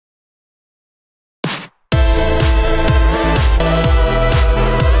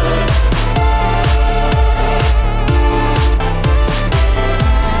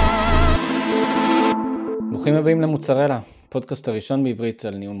הבאים למוצרלה, פודקאסט הראשון בעברית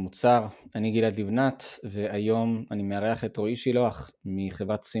על ניהול מוצר. אני גלעד לבנת, והיום אני מארח את רועי שילוח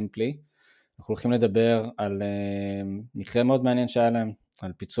מחברת סימפלי. אנחנו הולכים לדבר על מקרה מאוד מעניין שהיה להם,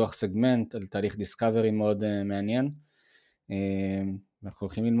 על פיצוח סגמנט, על תהליך דיסקאברי מאוד מעניין. אנחנו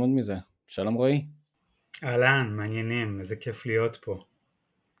הולכים ללמוד מזה. שלום רועי. אהלן, מעניינים, איזה כיף להיות פה.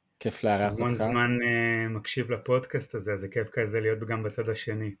 כיף לארח אותך. המון זמן מקשיב לפודקאסט הזה, זה כיף כזה להיות גם בצד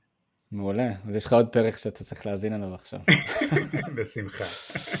השני. מעולה, אז יש לך עוד פרק שאתה צריך להזין עליו עכשיו. בשמחה.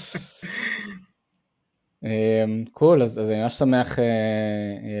 קול, אז אני ממש שמח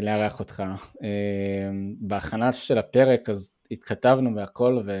לארח אותך. בהכנה של הפרק אז התכתבנו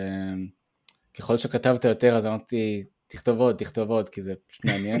והכל, וככל שכתבת יותר אז אמרתי תכתוב עוד, כי זה פשוט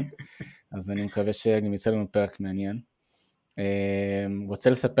מעניין. אז אני מקווה שגם יצא לנו פרק מעניין. רוצה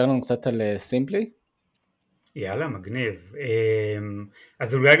לספר לנו קצת על סימפלי? יאללה, מגניב.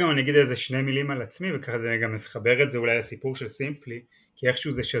 אז אולי גם אני אגיד איזה שני מילים על עצמי, וככה זה גם מחבר את זה אולי לסיפור של סימפלי, כי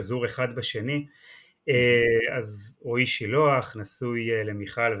איכשהו זה שזור אחד בשני. אז רועי שילוח, נשוי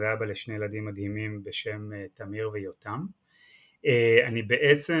למיכאל ואבא לשני ילדים מדהימים בשם תמיר ויותם. אני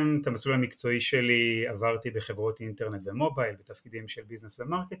בעצם את המסלול המקצועי שלי עברתי בחברות אינטרנט ומובייל בתפקידים של ביזנס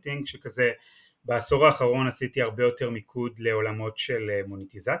ומרקטינג, שכזה בעשור האחרון עשיתי הרבה יותר מיקוד לעולמות של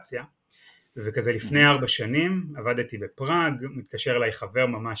מוניטיזציה, וכזה לפני 4 שנים עבדתי בפרק, מתקשר אליי חבר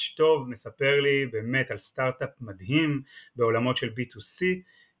ממש טוב, מספר לי באמת על סטארט-אפ מדהים בעולמות של B2C,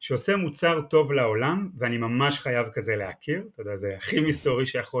 שעושה מוצר טוב לעולם, ואני ממש חייב כזה להכיר, אתה יודע, זה הכי מסתורי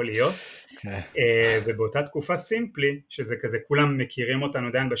שיכול להיות. ובאותה תקופה סימפלי, שזה כזה כולם מכירים אותנו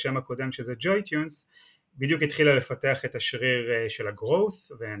עדיין בשם הקודם שזה ג'וי-טיונס, בדיוק התחילה לפתח את השריר של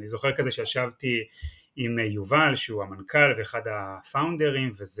הגרוות, ואני זוכר כזה שישבתי עם יובל שהוא המנכ"ל ואחד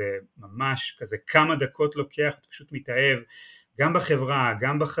הפאונדרים, וזה ממש כזה כמה דקות לוקח, אתה פשוט מתאהב גם בחברה,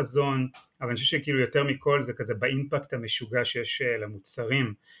 גם בחזון, אבל אני חושב שכאילו יותר מכל זה כזה באימפקט המשוגע שיש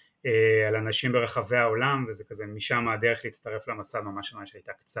למוצרים על אנשים ברחבי העולם, וזה כזה משם הדרך להצטרף למסע ממש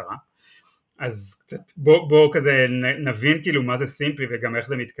הייתה קצרה. אז קצת בוא כזה נבין כאילו מה זה סימפלי וגם איך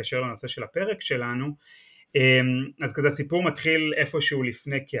זה מתקשר לנושא של הפרק שלנו. אז כזה הסיפור מתחיל איפשהו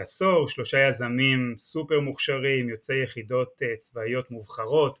לפני כעשור, 3 יזמים סופר מוכשרים, יוצאי יחידות צבאיות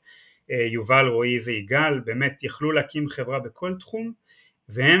מובחרות, יובל, רועי ויגאל, באמת יכלו להקים חברה בכל תחום,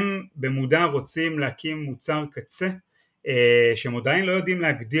 והם במודע רוצים להקים מוצר קצה, שהם עדיין לא יודעים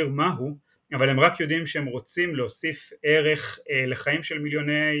להגדיר מהו, אבל הם רק יודעים שהם רוצים להוסיף ערך לחיים של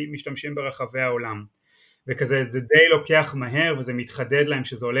מיליוני משתמשים ברחבי העולם, וכזה זה די לוקח מהר וזה מתחדד להם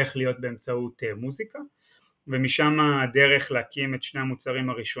שזה הולך להיות באמצעות מוזיקה, ומשם הדרך להקים את שני המוצרים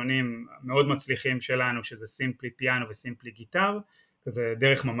הראשונים מאוד מצליחים שלנו, שזה סימפלי פיאנו וסימפלי גיטר, כזה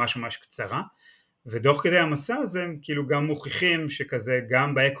דרך ממש קצרה, ודוח כדי המסע הזה הם כאילו גם מוכיחים שכזה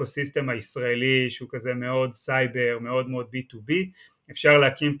גם באקוסיסטם הישראלי שהוא כזה מאוד סייבר, מאוד B2B, אפשר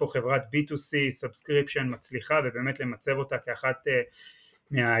להקים פה חברת B2C, סאבסקריפשן מצליחה, ובאמת למצב אותה כאחת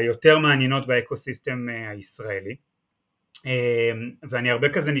מהיותר מעניינות באקוסיסטם הישראלי. ואני הרבה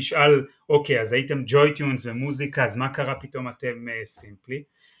כזה נשאל, אוקיי, אז הייתם ג'וי-טיונס ומוזיקה, אז מה קרה פתאום אתם סימפלי?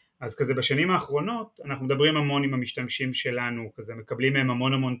 אז כזה בשנים האחרונות אנחנו מדברים המון עם המשתמשים שלנו, כזה מקבלים מהם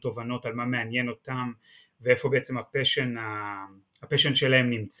המון תובנות על מה מעניין אותם, ואיפה בעצם הפשן שלהם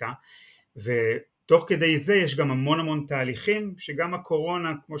נמצא, ותוך כדי זה יש גם המון תהליכים שגם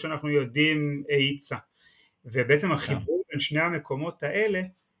הקורונה, כמו שאנחנו יודעים, האיצה, ובעצם החיבור בין שני המקומות האלה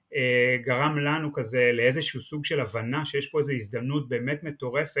גרם לנו כזה לאיזשהו סוג של הבנה שיש פה איזו הזדמנות באמת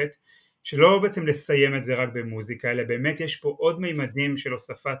מטורפת, שלא בעצם לסיים את זה רק במוזיקה, אלא באמת יש פה עוד מימדים של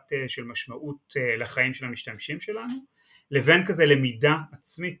הוספת של משמעות לחיים של המשתמשים שלנו, לבין כזה למידה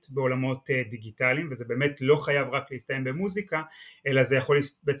עצמית בעולמות דיגיטליים, וזה באמת לא חייב רק להסתיים במוזיקה, אלא זה יכול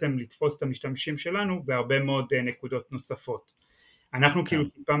בעצם לתפוס את המשתמשים שלנו בהרבה מאוד נקודות נוספות. אנחנו כאילו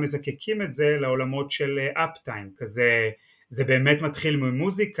טיפה מזקקים את זה לעולמות של אפטיים, כזה זה באמת מתחיל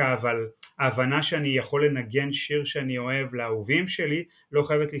ממוזיקה, אבל ההבנה שאני יכול לנגן שיר שאני אוהב לאהובים שלי לא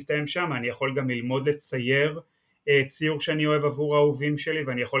חייבת להסתיים שם, אני יכול גם ללמוד לצייר ציור שאני אוהב עבור האהובים שלי,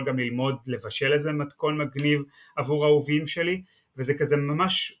 ואני יכול גם ללמוד לבשל איזה מתכון מגניב עבור האהובים שלי, וזה כזה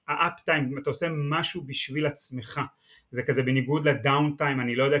ממש האפטיים, אתה עושה משהו בשביל עצמך, זה כזה בניגוד לדאונטיים,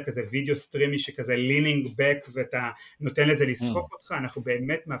 אני לא יודע, כזה וידאו סטרימי שכזה לינינג בק ואתה נותן לזה לסחוף אותך, אנחנו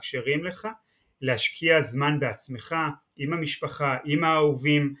באמת מאפשרים לך להשקיע זמן בעצמך, עם המשפחה, עם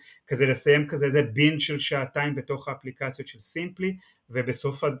האהובים, כזה לסיים כזה איזה בין של 2 שעות בתוך האפליקציות של סימפלי,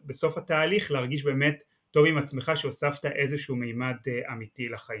 ובסוף התהליך להרגיש באמת טוב עם עצמך שהוספת איזשהו מימד אמיתי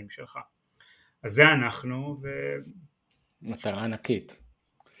לחיים שלך. אז זה אנחנו מטרה ענקית.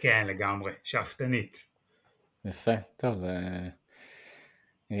 כן, לגמרי, שאפתנית. יפה, טוב, זה...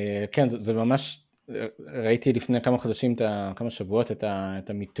 כן, זה ממש ראיתי לפני כמה חודשים, כמה שבועות, את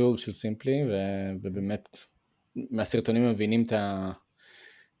המיתוג של סימפלי, ובאמת מהסרטונים מבינים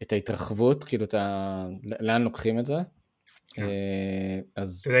את ההתרחבות, כאילו לאן לוקחים את זה. אתה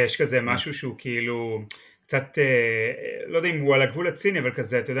יודע, יש כזה משהו שהוא כאילו קצת, לא יודע אם הוא על הגבול הציני, אבל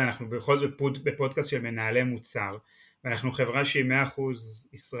כזה, אתה יודע, אנחנו בכל זאת בפודקאסט של מנהלי מוצר, ואנחנו חברה שהיא 100%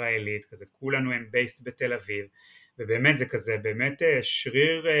 ישראלית, כזה, כולנו הם בייסט בתל אביב, ובאמת זה כזה, באמת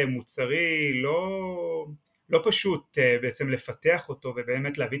שריר מוצרי לא פשוט בעצם לפתח אותו,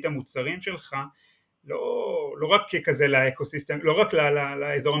 ובאמת להביא את המוצרים שלך, לא רק כזה לאקוסיסטם, לא רק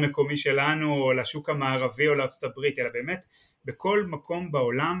לאזור המקומי שלנו, או לשוק המערבי, או לארצות הברית, אלא באמת, בכל מקום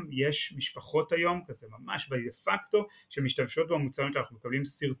בעולם יש משפחות היום, כזה ממש בדה-פקטו, שמשתמשות במוצרים, שאנחנו מקבלים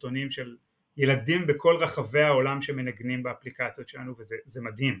סרטונים של ילדים בכל רחבי העולם שמנגנים באפליקציות שלנו, וזה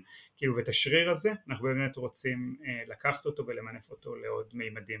מדהים. כאילו, ואת השריר הזה, אנחנו באמת רוצים לקחת אותו ולמנף אותו לעוד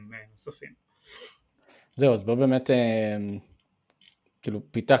מימדים נוספים. זהו, אז בוא באמת, כאילו,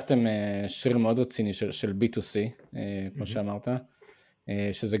 פיתחתם שריר מאוד רציני של B2C, כמו שאמרת,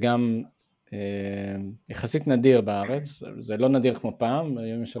 שזה גם יחסית נדיר בארץ, זה לא נדיר כמו פעם,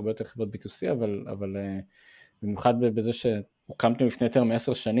 היום יש הרבה יותר חברות B2C, אבל במיוחד בזה שהוקמתם לפני יותר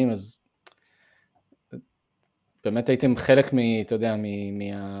מ10 שנים, אז באמת הייתם חלק אתה יודע,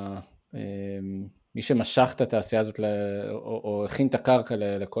 מי שמשך את התעשייה הזאת, או הכין את הקרקע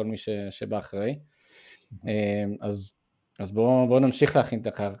לכל מי שבא אחרי. אז בואו נמשיך להכין את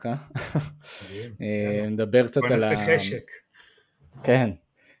הקרקע. נדבר קצת על בוא נעשה חשק. כן,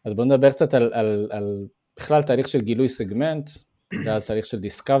 אז בואו נדבר קצת על בכלל תהליך של גילוי סגמנט, ואז תהליך של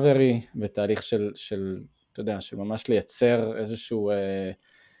דיסקאברי, ותהליך של, אתה יודע, שממש לייצר איזשהו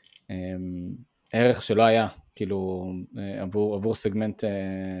ערך שלא היה, כאילו, עבור סגמנט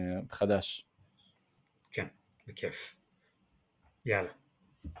חדש. כן, בכיף. יאללה.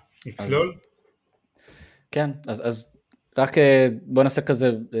 נצלול? כן, אז רק בוא נעשה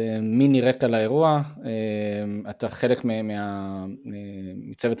כזה מיני רקע לאירוע, אתה חלק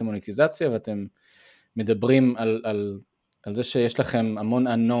מצוות המוניטיזציה, ואתם מדברים על זה שיש לכם המון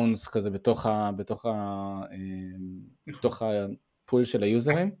unknowns כזה בתוך הפול של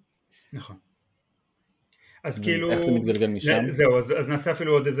היוזרים. נכון. אז כאילו, איך זה מתגלגל משם? זהו, אז נעשה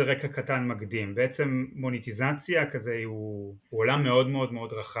אפילו עוד איזה רקע קטן מקדים. בעצם מוניטיזציה כזה הוא עולם מאוד מאוד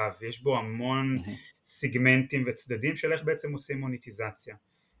מאוד רחב, יש בו המון סגמנטים וצדדים של איך בעצם עושים מוניטיזציה.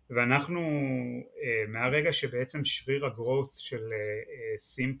 ואנחנו, מהרגע שבעצם שריר הגרואות של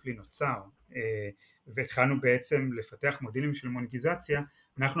סימפלי נוצר, והתחלנו בעצם לפתח מודלים של מוניטיזציה,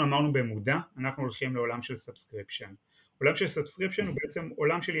 אנחנו אמרנו במודע, אנחנו הולכים לעולם של סאבסקריפשן. עולם של סאבסקריפשן הוא בעצם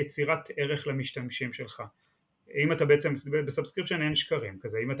עולם של יצירת ערך למשתמשים שלך. אם אתה בעצם, בסאבסקריפשן אין שקרים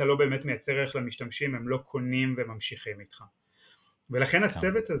כזה, אם אתה לא באמת מייצר ערך למשתמשים, הם לא קונים וממשיכים איתך. ולכן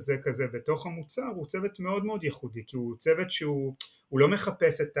הצוות הזה כזה בתוך המוצר הוא צוות מאוד מאוד ייחודי, כי הוא צוות שהוא לא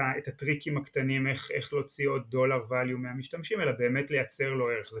מחפש את הטריקים הקטנים, איך להוציא עוד דולר value מהמשתמשים, אלא באמת לייצר לו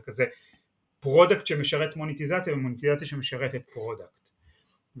ערך. זה כזה פרודקט שמשרת מוניטיזציה, ומוניטיזציה שמשרתת פרודקט.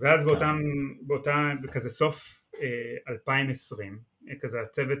 ואז כזה סוף 2020, כזה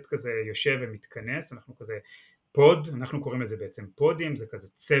הצוות כזה יושב ומתכנס, אנחנו כזה פוד, אנחנו קוראים לזה בעצם פודים, זה כזה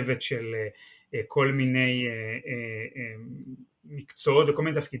צוות של כל מיני מקצועות וכל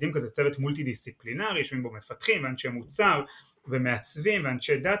מיני תפקידים, כזה צוות מולטי דיסציפלינרי, יושבים בו מפתחים ואנשי מוצר ומעצבים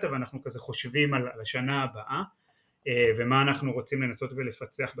ואנשי דאטה, ואנחנו כזה חושבים על השנה הבאה, ומה אנחנו רוצים לנסות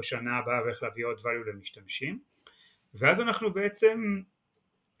ולפצח בשנה הבאה, ואיך להביא עוד value למשתמשים. ואז אנחנו בעצם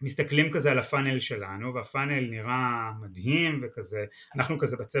מסתכלים כזה על הפאנל שלנו, והפאנל נראה מדהים וכזה, אנחנו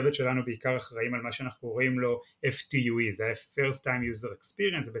כזה בצוות שלנו בעיקר אחראים על מה שאנחנו קוראים לו FTUE, זה First Time User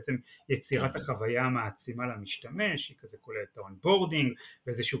Experience, זה בעצם יצירת החוויה המעצימה למשתמש, היא כזה כוללת את האונבורדינג,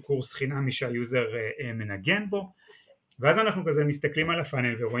 ואיזשהו קורס חינמי שהיוזר מנגן בו, ואז אנחנו כזה מסתכלים על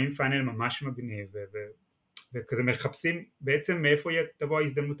הפאנל ורואים פאנל ממש מגניב, וכזה מחפשים בעצם מאיפה תבוא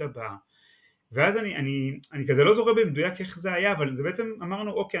ההזדמנות הבאה. ואז אני כזה לא זוכר במדויק איך זה היה, אבל זה בעצם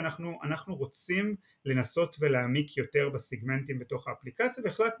אמרנו אוקיי, אנחנו רוצים לנסות ולהעמיק יותר בסגמנטים בתוך האפליקציה,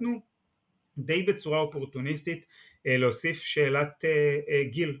 והחלטנו די בצורה אופורטוניסטית להוסיף שאלת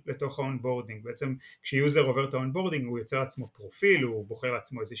גיל לתוך האונבורדינג. בעצם כשיוזר עובר את האונבורדינג הוא יוצר לעצמו פרופיל, הוא בוחר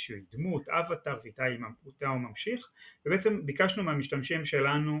לעצמו איזושהי דמות, אבטר, ואיתה הוא ממשיך, ובעצם ביקשנו מהמשתמשים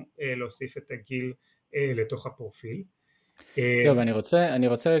שלנו להוסיף את הגיל לתוך הפרופיל. טוב, אני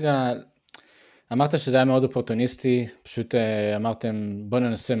רוצה רגע, אמרת שזה היה מאוד אופורטוניסטי, פשוט אמרתם בוא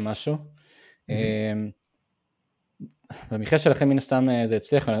ננסה משהו. במקרה שלכם מן הסתם זה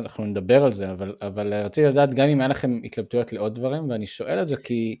הצליח, אנחנו נדבר על זה, אבל רציתי לדעת גם אם היה לכם התלבטויות לעוד דברים, ואני שואל את זה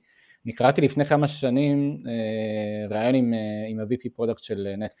כי אני קראתי לפני כמה שנים רעיון עם ה-VP פרודקט של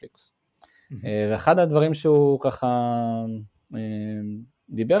נטפליקס, ואחד הדברים שהוא ככה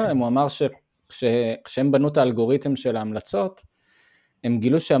דיבר עליהם, הוא אמר שכשהם בנו את האלגוריתם של ההמלצות, הם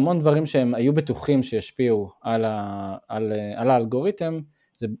גילו שהמון דברים שהם היו בטוחים שישפיעו על האלגוריתם,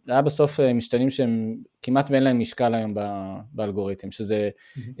 זה היה בסוף משתנים שהם כמעט ואין להם משקל היום באלגוריתם, שזה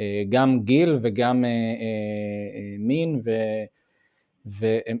גם גיל וגם מין,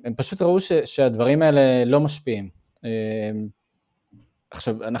 והם פשוט ראו שהדברים האלה לא משפיעים.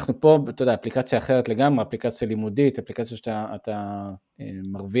 עכשיו, אנחנו פה, אתה יודע, אפליקציה אחרת לגמרי, אפליקציה לימודית, אפליקציה שאתה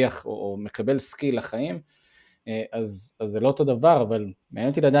מרוויח או מקבל סקיל לחיים, אז זה לא אותו דבר, אבל מעניין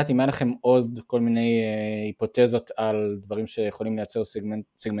אותי לדעת אם היה לכם עוד כל מיני היפותזות על דברים שיכולים לייצר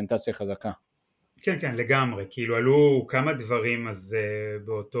סגמנטציה חזקה. כן, כן, לגמרי, כאילו עלו כמה דברים, אז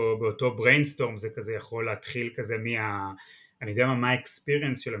באותו בריינסטורם זה כזה יכול להתחיל כזה אני יודע מה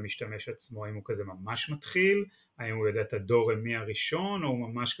האקספיריאנס של המשתמש עצמו, אם הוא כזה ממש מתחיל, האם הוא יודע את הדור מי הראשון, או הוא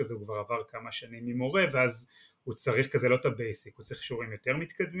ממש כזה, הוא כבר עבר כמה שנים ממורה, ואז הוא צריך כזה לא את הבייסיק, הוא צריך שיעורים יותר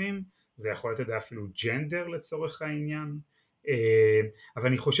מתקדמים, זה יכול להיות אפילו ג'נדר לצורך העניין, אבל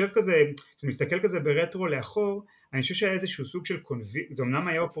אני חושב כזה, כשאני מסתכל כזה ברטרו לאחור, אני חושב שהיה איזשהו סוג של קונביקשן, זה אמנם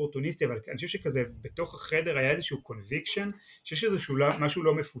היה אופורטוניסטי, אבל אני חושב שכזה בתוך החדר היה איזשהו קונביקשן, שיש איזשהו משהו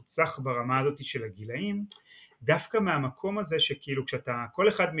לא מפוצח ברמה הזאת של הגילאים, דווקא מהמקום הזה שכאילו כשאתה, כל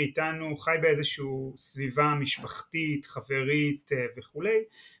אחד מאיתנו חי באיזשהו סביבה משפחתית, חברית וכולי,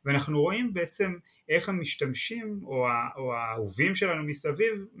 ואנחנו רואים בעצם איך המשתמשים או האהובים שלנו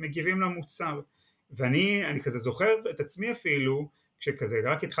מסביב מגיבים למוצר, ואני כזה זוכר את עצמי אפילו, כשכזה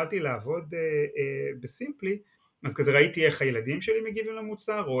רק התחלתי לעבוד בסימפלי, אז כזה ראיתי איך הילדים שלי מגיבים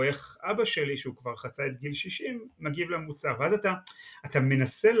למוצר, או איך אבא שלי שהוא כבר חצה את גיל 60 מגיב למוצר, ואז אתה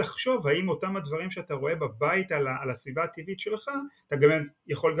מנסה לחשוב האם אותם הדברים שאתה רואה בבית על הסביבה הטבעית שלך, אתה גם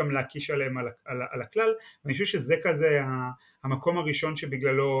יכול גם להקיש עליהם על הכלל, ואני חושב שזה כזה המקום הראשון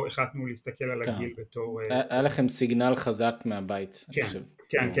שבגללו החלטנו להסתכל על הגיל בתור... היה לכם סיגנל חזק מהבית.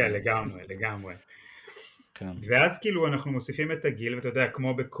 כן, לגמרי. ואז כאילו אנחנו מוסיפים את הגיל, ואתה יודע,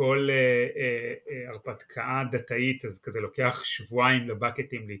 כמו בכל הרפתקה דאטאית, אז כזה לוקח שבועיים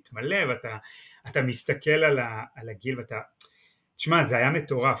לבקטים להתמלא, ואתה מסתכל על הגיל, ואתה, תשמע, זה היה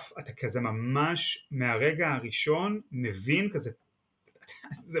מטורף, אתה כזה ממש מהרגע הראשון מבין כזה,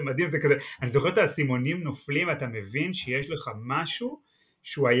 זה מדהים, זה כזה, אני זוכר את הסימונים נופלים, ואתה מבין שיש לך משהו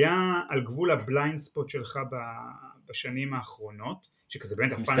שהוא היה על גבול הבליינד ספוט שלך בשנים האחרונות, שכזה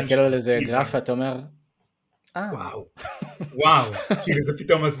באמת... אתה מסתכל על איזה גרף, אתה אומר... וואו, כאילו זה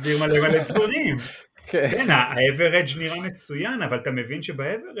פתאום מסביר מלא דברים. כן, ה-average נראה מצוין, אבל אתה מבין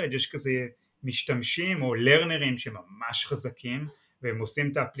שב-average יש כזה משתמשים או לרנרים שממש חזקים, והם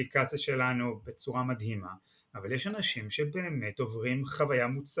עושים את האפליקציה שלנו בצורה מדהימה, אבל יש אנשים שבאמת עוברים חוויה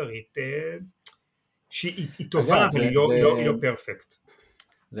מוצרית שהיא טובה, אבל היא לא פרפקט.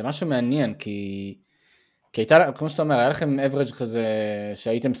 זה משהו מעניין, כי הייתה, כמו שאתה אומר, היה לכם average כזה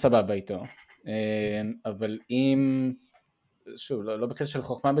שהייתם סבבה איתו, אבל אם, שוב, לא בקטע של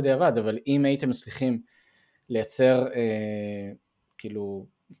חוכמה בדיעבד, אבל אם הייתם מצליחים לייצר, כאילו,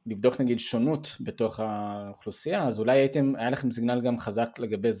 לבדוק נגיד שונות בתוך האוכלוסייה, אז אולי היה לכם סיגנל גם חזק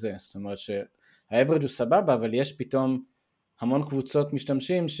לגבי זה, זאת אומרת שהאברג' הוא סבבה, אבל יש פתאום המון קבוצות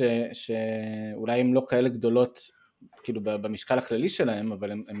משתמשים שאולי הן לא כאלה גדולות, כאילו במשקל הכללי שלהם,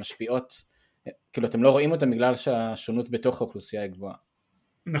 אבל הן משפיעות, כאילו אתם לא רואים אותם בגלל שהשונות בתוך האוכלוסייה היא גבוהה.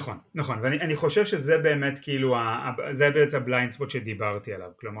 נכון, ואני חושב שזה באמת כאילו, זה בעצם הבליינד ספוט שדיברתי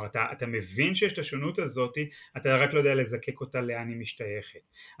עליו, כלומר אתה מבין שיש את השונות הזאת, אתה רק לא יודע לזקק אותה לאן היא משתייכת.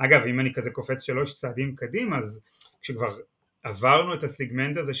 אגב, אם אני כזה קופץ 3 צעדים קדימה, אז כשכבר עברנו את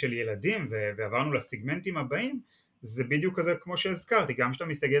הסגמנט הזה של ילדים ועברנו לסגמנטים הבאים, זה בדיוק כזה כמו שהזכרתי, גם כשאתה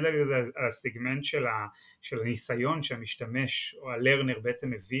מסתכל על הסגמנט של הניסיון שהמשתמש או הלרנר בעצם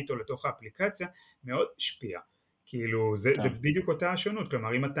מביא איתו לתוך האפליקציה, מאוד השפיע. כאילו זה בדיוק אותה השונות,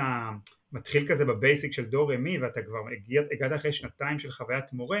 כלומר אם אתה מתחיל כזה בבייסיק של דור אמי ואתה כבר הגעת אחרי 2 של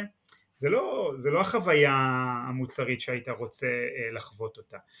חוויית מורה, זה לא החוויה המוצרית שהיית רוצה לחוות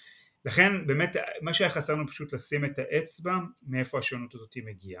אותה. לכן באמת מה שהיה חסרנו פשוט לשים את האצבע מאיפה השונות הזאת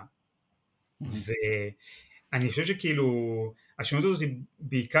מגיעה. ואני חושב שכאילו השונות הזאת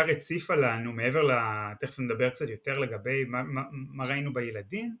בעיקר הציפה לנו, מעבר תכף נדבר קצת יותר לגבי מה ראינו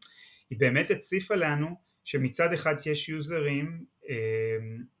בילדים, היא באמת הציפה לנו שמצד אחד יש יוזרים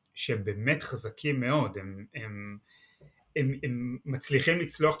שהם באמת חזקים מאוד, הם מצליחים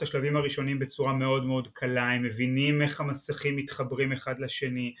לצלוח את השלבים הראשונים בצורה מאוד מאוד קלה, הם מבינים איך המסכים מתחברים אחד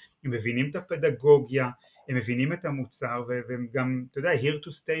לשני, הם מבינים את הפדגוגיה, הם מבינים את המוצר, והם גם, אתה יודע, here to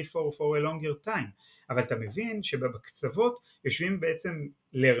stay for a longer time, אבל אתה מבין שבקצוות יושבים בעצם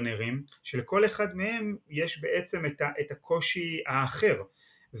לרנרים, שלכל אחד מהם יש בעצם את הקושי האחר,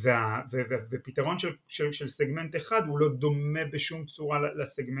 ופתרון של סגמנט אחד הוא לא דומה בשום צורה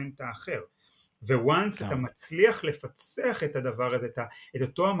לסגמנט האחר. וואנס אתה מצליח לפצח את הדבר הזה, את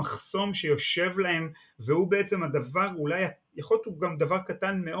אותו המחסום שיושב להם, והוא בעצם הדבר, אולי יכול להיות גם דבר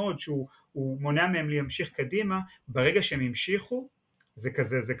קטן מאוד, שהוא מונע מהם להמשיך קדימה, ברגע שהם המשיכו, זה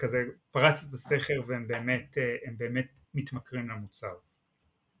כזה פרץ את הסכר, והם באמת מתמכרים למוצר.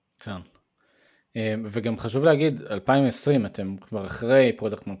 כן. וגם חשוב להגיד, 2020 אתם כבר אחרי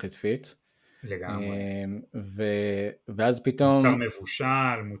פרודקט מרקט פיט. לגמרי. ואז פתאום... מוצר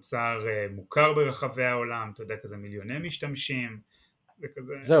מבושל, מוצר מוכר ברחבי העולם, אתה יודע, כזה מיליוני משתמשים,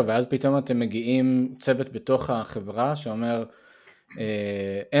 וכזה... זהו, ואז פתאום אתם מגיעים צוות בתוך החברה שאומר,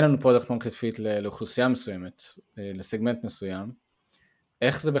 אין לנו פרודקט מרקט פיט לאוכלוסייה מסוימת, לסגמנט מסוים.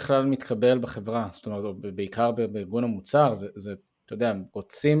 איך זה בכלל מתקבל בחברה? זאת אומרת, בעיקר בארגון המוצר, זה אתה יודע,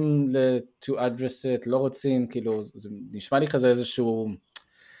 רוצים to address it, לא רוצים, כאילו, זה נשמע לי כזה איזשהו,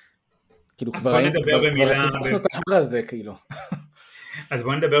 כאילו כבר התפסנו את החברה הזה, כאילו. אז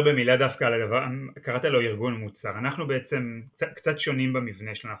בוא נדבר במילה דווקא על הדבר, קראת לו ארגון מוצר, אנחנו בעצם קצת שונים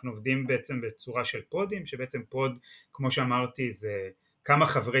במבנה שלנו, אנחנו עובדים בעצם בצורה של פודים, שבעצם פוד, כמו שאמרתי, זה כמה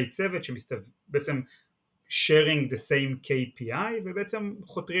חברי צוות שבעצם sharing the same KPI, ובעצם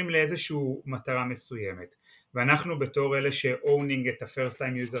חותרים לאיזשהו מטרה מסוימת. ואנחנו בתור אלה ש-owning את ה-first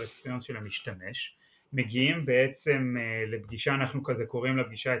time user experience של המשתמש, מגיעים בעצם לפגישה, אנחנו כזה קוראים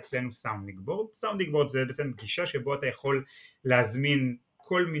לפגישה אצלנו sounding board. sounding board זה בעצם פגישה שבו אתה יכול להזמין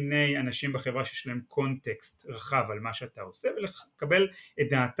כל מיני אנשים בחברה שיש להם קונטקסט רחב על מה שאתה עושה, ולקבל את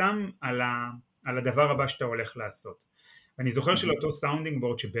דעתם על הדבר הבא שאתה הולך לעשות. אני זוכר של אותו סאונדינג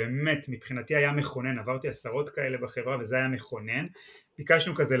בורד שבאמת מבחינתי היה מכונן, עברתי עשרות כאלה בחברה וזה היה מכונן,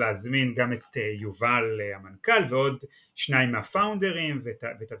 ביקשנו כזה להזמין גם את יובל המנכ"ל ועוד שניים מהפאונדרים ואת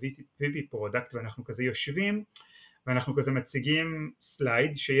ה-VP פרודקט, ואנחנו כזה יושבים ואנחנו כזה מציגים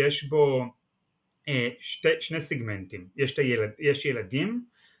סלייד שיש בו שני סגמנטים, יש ילדים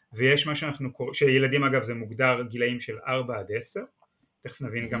ויש מה שאנחנו קוראים, שילדים אגב זה מוגדר גילאים של 4 עד 10, תכף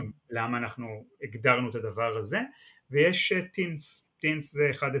נבין גם למה אנחנו הגדרנו את הדבר הזה, ויש טינס, טינס זה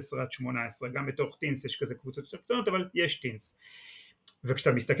 11 עד 18, גם בתוך טינס יש כזה קבוצות יותר קטנות, אבל יש טינס.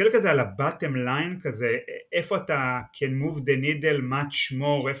 וכשאתה מסתכל כזה על ה-bottom line כזה, איפה אתה can move the needle much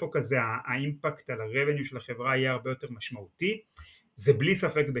more, איפה כזה האימפקט על ה-revenue של החברה יהיה הרבה יותר משמעותי, זה בלי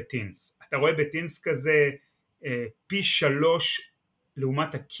ספק בטינס. אתה רואה בטינס כזה פי 3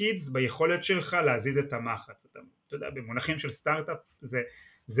 לעומת הקידס ביכולת שלך להזיז את המחט. אתה יודע, במונחים של סטארט-אפ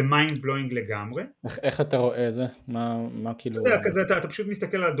זה mind blowing לגמרי. איך אתה רואה זה? מה כאילו... אתה יודע, כזה אתה פשוט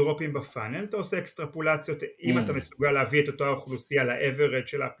מסתכל על הדרופים בפאנל, אתה עושה אקסטרפולציות, אם אתה מסוגל להביא את אותה האוכלוסייה לאברד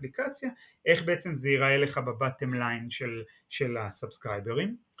של האפליקציה, איך בעצם זה ייראה לך בבטם ליין של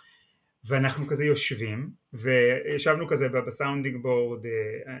הסאבסקרייברים, ואנחנו כזה יושבים, וישבנו כזה בסאונדינג בורד,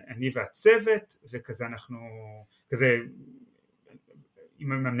 אני והצוות, וכזה אנחנו, כזה,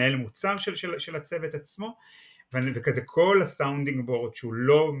 עם המנהל מוצר של הצוות עצמו, וכזה כל הסאונדינג בורד שהוא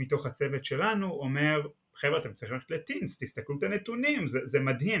לא מתוך הצוות שלנו אומר חבר'ה אתם צריכים ללכת לטינס, תסתכלו את הנתונים, זה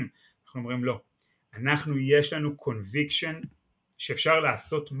מדהים. אנחנו אומרים לא, יש לנו קונביקשן שאפשר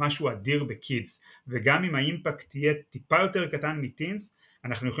לעשות משהו אדיר בקידס, וגם אם האימפקט תהיה טיפה יותר קטן מטינס,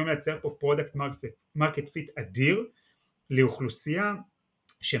 אנחנו יכולים לייצר פה פרודקט מרקט פיט אדיר לאוכלוסייה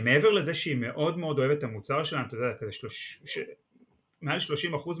שמעבר לזה שהיא מאוד מאוד אוהבת את המוצר שלנו, אתה יודע, כזה מעל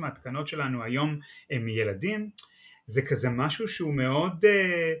 30% מהתקנות שלנו היום הם ילדים, זה כזה משהו שהוא מאוד,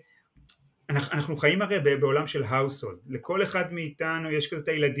 אנחנו חיים הרי בעולם של household, לכל אחד מאיתנו יש כזה את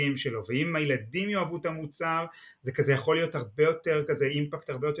הילדים שלו, ואם הילדים יאהבו את המוצר, זה כזה יכול להיות הרבה יותר, כזה אימפקט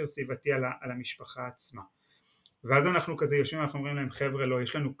הרבה יותר סביבתי על המשפחה עצמה. ואז אנחנו כזה יושבים, אנחנו אומרים להם חבר'ה לא,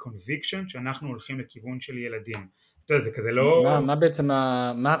 יש לנו conviction שאנחנו הולכים לכיוון של ילדים. אתה יודע, זה כזה לא... מה בעצם,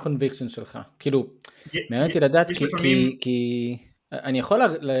 מה ה-conviction שלך? כאילו, מעניין אותי לדעת, כי אני יכול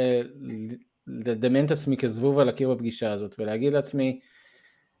לדמיין את עצמי כזבוב על הקיר בפגישה הזאת, ולהגיד לעצמי,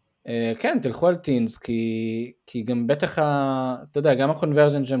 כן, תלכו על טינס, כי גם בטח, אתה יודע, גם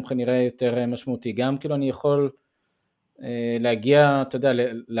ה-conversion שם כנראה יותר משמעותי, גם כאילו אני יכול להגיע, אתה יודע,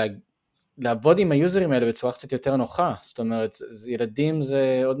 לעבוד עם היוזרים האלה בצורה קצת יותר נוחה, זאת אומרת, ילדים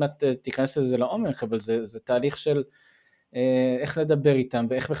זה, עוד מעט תיכנס לזה לעומק, אבל זה תהליך של איך לדבר איתם,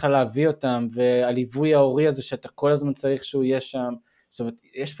 ואיך בכלל להביא אותם, והליווי ההורי הזה שאתה כל הזמן צריך שהוא יהיה שם, זאת אומרת,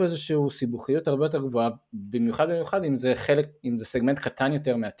 יש פה איזושהי סיבוכיות הרבה יותר גבוהה, במיוחד אם זה סגמנט קטן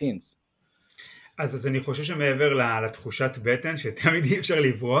יותר מהטינס. אז אני חושב שמעבר לתחושת בטן, שתמיד אי אפשר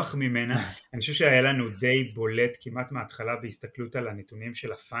לברוח ממנה, אני חושב שהיה לנו די בולט כמעט מההתחלה בהסתכלות על הנתונים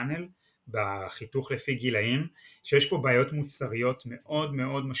של הפאנל, בחיתוך לפי גילאים, שיש פה בעיות מוצריות מאוד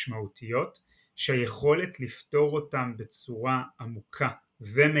מאוד משמעותיות, שהיכולת לפתור אותם בצורה עמוקה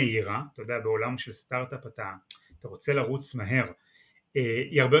ומהירה, אתה יודע, בעולם של סטארט-אפ אתה רוצה לרוץ מהר,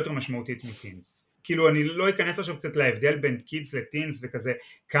 היא הרבה יותר משמעותית מטינס. כאילו אני לא אכנס עכשיו קצת להבדל בין קידס לטינס וכזה,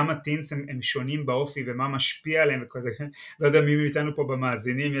 כמה טינס הם שונים באופי ומה משפיע עליהם וכזה, לא יודע מי מאיתנו פה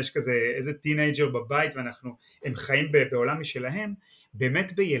במאזינים, יש כזה איזה טינאג'ר בבית הם חיים בעולם משלהם,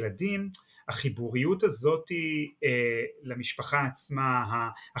 באמת בילדים, החיבוריות הזאת למשפחה עצמה,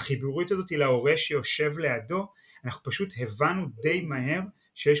 החיבוריות הזאת להורה שיושב לידו, אנחנו פשוט הבנו די מהר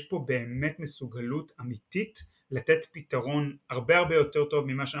שיש פה באמת מסוגלות אמיתית לתת פתרון הרבה הרבה יותר טוב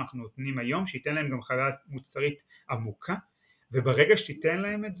ממה שאנחנו נותנים היום, שייתן להם גם חוויה מוצרית עמוקה, וברגע שתיתן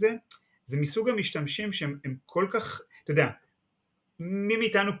להם את זה, זה מסוג המשתמשים שהם כל כך, אתה יודע, מי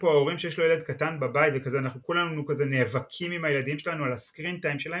מאיתנו פה ההורים שיש לו ילד קטן בבית וכזה, אנחנו כולנו כזה נאבקים עם הילדים שלנו על הסקרין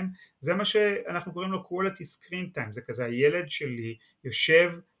טיים שלהם, זה מה שאנחנו קוראים לו quality screen time, זה כזה הילד שלי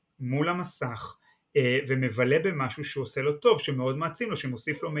יושב מול המסך, ומבלה במשהו שעושה לו טוב, שמאוד מעצים לו,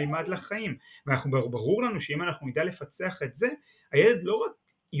 שמוסיף לו מימד לחיים, ואנחנו ברור לנו שאם אנחנו נדע לפצח את זה, הילד לא רק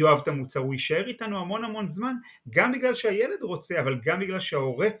יאהב את המוצר, הוא יישאר איתנו המון המון זמן, גם בגלל שהילד רוצה, אבל גם בגלל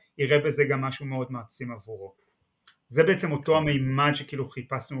שההורה יראה בזה גם משהו מאוד מעצים עבורו. זה בעצם אותו המימד שכאילו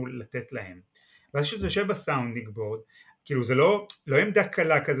חיפשנו לתת להם. ואז שאתה יושב בסאונדינג בורד, כאילו זה לא עמדה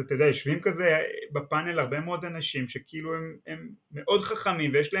קלה כזה, אתה יודע, יושבים כזה בפאנל הרבה מאוד אנשים שכאילו הם מאוד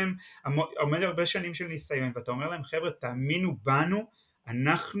חכמים ויש להם עומד הרבה שנים של ניסיון, ואתה אומר להם חבר'ה תאמינו בנו,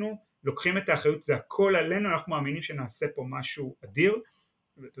 אנחנו לוקחים את האחריות, זה הכל עלינו, אנחנו מאמינים שנעשה פה משהו אדיר,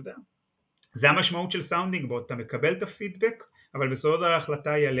 ואתה יודע, זה המשמעות של סאונדינג בורד, אתה מקבל את הפידבק, אבל בסופו של דבר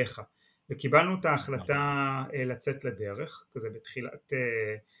ההחלטה היא עליך, וקיבלנו את ההחלטה לצאת לדרך, כזה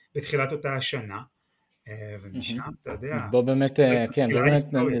בתחילת אותה השנה, ומשם, אתה יודע. בוא באמת,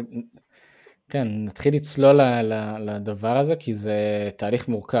 כן, נתחיל לצלול לדבר הזה, כי זה תהליך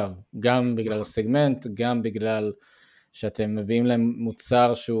מורכב, גם בגלל הסגמנט, גם בגלל שאתם מביאים להם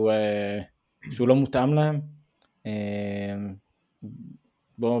מוצר שהוא לא מותאם להם.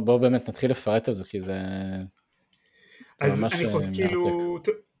 בוא באמת נתחיל לפרט על זה, כי זה ממש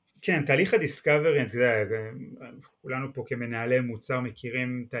מרתק. כן, תהליך הדיסקאברי, אתה יודע, כולנו פה כמנהלי מוצר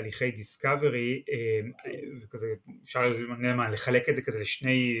מכירים תהליכי דיסקאברי, וכזה אפשר לחלק את זה כזה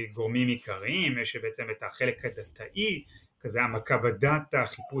לשני גורמים עיקריים, יש בעצם את החלק הדאטאי, כזה העמקה בדאטה,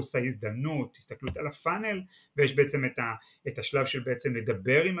 חיפוש ההזדמנות, הסתכלות על הפאנל, ויש בעצם את השלב של בעצם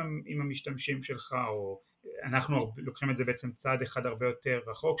לדבר עם המשתמשים שלך, או אנחנו לוקחים את זה בעצם צעד אחד הרבה יותר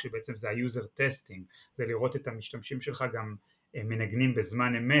רחוק, שבעצם זה היוזר טסטינג, זה לראות את המשתמשים שלך גם מנגנים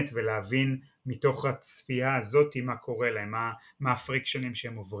בזמן אמת ולהבין מתוך הצפייה הזאת מה קורה להם, מה הפריקשנים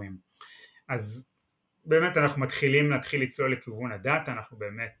שהם עוברים. אז באמת אנחנו מתחילים לצלול לכיוון הדאטה, אנחנו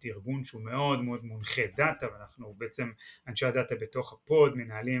באמת ארגון שהוא מאוד מאוד מונחה דאטה, ואנחנו בעצם אנשי הדאטה בתוך הפוד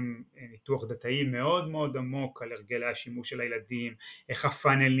מנהלים ניתוח דאטאי מאוד מאוד עמוק על הרגלי השימוש של הילדים, איך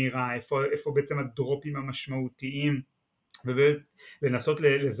הפאנל נראה, איפה בעצם הדרופים המשמעותיים, ולנסות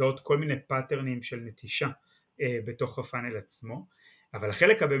לזהות כל מיני פאטרנים של נטישה בתוך הפאנל עצמו. אבל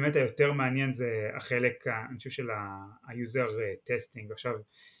החלק הבאמת היותר מעניין זה החלק אני חושב של היוזר טסטינג. עכשיו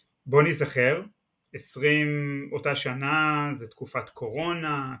בוא נזכר, אותה שנה זה תקופת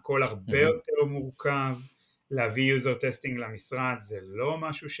קורונה, הכל הרבה יותר מורכב, להביא יוזר טסטינג למשרד זה לא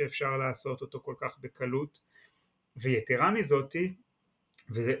משהו שאפשר לעשות אותו כל כך בקלות, ויתרה מזאתי,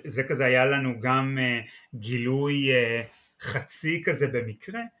 וזה כזה היה לנו גם גילוי חצי כזה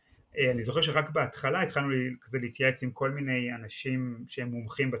במקרה, אני זוכר שרק בהתחלה התחלנו כזה להתייעץ עם כל מיני אנשים שהם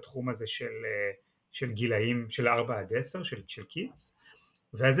מומחים בתחום הזה של גילאים של 4-10 של קידס,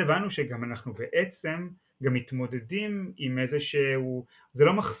 ואז הבנו שגם אנחנו בעצם גם מתמודדים עם איזשהו, זה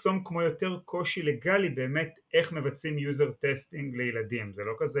לא מחסום כמו יותר קושי לגלי באמת איך מבצעים יוזר טסטינג לילדים, זה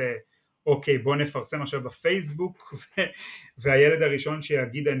לא כזה אוקיי בוא נפרסם עכשיו בפייסבוק והילד הראשון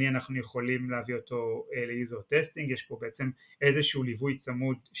שיגיד אנחנו יכולים להביא אותו ליוזר טסטינג, יש פה בעצם איזשהו ליווי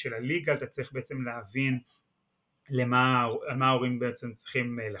צמוד של הליגה, אתה צריך בעצם להבין למה ההורים בעצם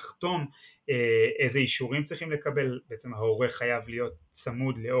צריכים לחתום, איזה אישורים צריכים לקבל, בעצם ההורה חייב להיות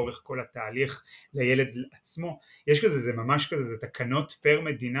צמוד לאורך כל התהליך לילד עצמו, יש כזה, זה ממש כזה, זה תקנות פר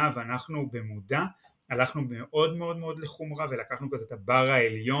מדינה, ואנחנו במודע הלכנו מאוד מאוד מאוד לחומרה ולקחנו כזה את הבר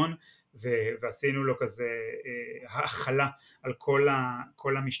העליון ועשינו לו כזה האכלה על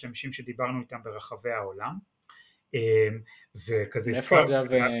כל המשתמשים שדיברנו איתם ברחבי העולם, וכזה איפה אגב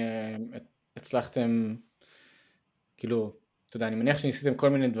הצלחתם, כאילו, אתה יודע, אני מניח שניסיתם כל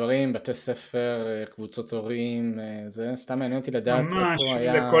מיני דברים, בתי ספר, קבוצות הורים, זה סתם מעניין אותי לדעת ממש, איפה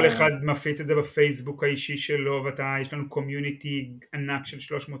היה... לכל אחד מפיץ את זה בפייסבוק האישי שלו, יש לנו קומיוניטי ענק של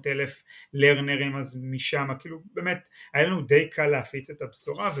 300,000 לרנרים, אז משם, כאילו, באמת, היה לנו די קל להפיץ את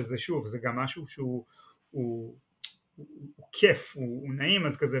הבשורה, וזה שוב, זה גם משהו שהוא הוא כיף, הוא נעים,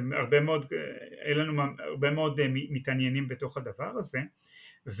 אז כזה הרבה מאוד, אין לנו הרבה מאוד מתעניינים בתוך הדבר הזה,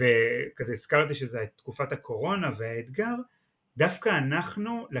 וכזה הזכרתי שזה תקופת הקורונה והאתגר, דווקא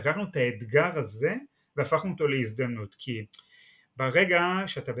אנחנו לקחנו את האתגר הזה והפכנו אותו להזדמנות, כי ברגע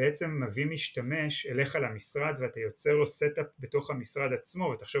שאתה בעצם מביא משתמש אליך למשרד ואתה יוצר לו סטאפ בתוך המשרד עצמו,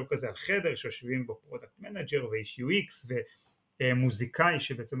 ותחשוב כזה על חדר שיושבים בו פרודקט מנג'ר ואיש UX ומוזיקאי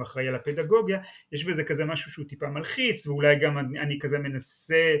שבעצם אחראי על הפדגוגיה, יש בזה כזה משהו שהוא טיפה מלחיץ, ואולי גם אני כזה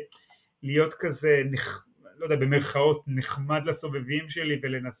מנסה להיות כזה, לא יודע, במרכאות נחמד לסובבים שלי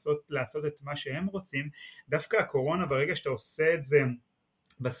ולנסות לעשות את מה שהם רוצים. דווקא הקורונה, ברגע שאתה עושה את זה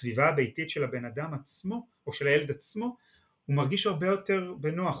בסביבה הביתית של הבן אדם עצמו או של הילד עצמו, הוא מרגיש הרבה יותר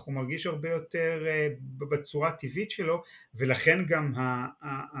בנוח, הוא מרגיש הרבה יותר בצורה הטבעית שלו, ולכן גם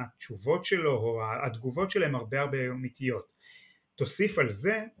התשובות שלו או התגובות שלהם הרבה אמיתיות. תוסיף על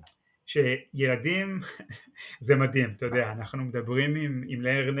זה שילדים זה מדהים, אתה יודע, אנחנו מדברים עם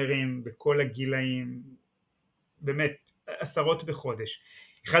לרנרים בכל הגילאים, באמת עשרות בחודש.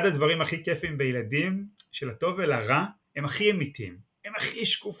 אחד הדברים הכי כיפים בילדים של הטוב ולרע, הם הכי אמיתיים, הם הכי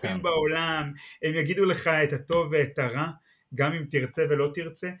שקופים בעולם, הם יגידו לך את הטוב ואת הרע, גם אם תרצה ולא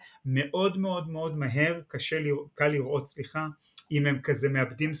תרצה. מאוד מאוד מאוד מהר, קל לראות, אם הם כזה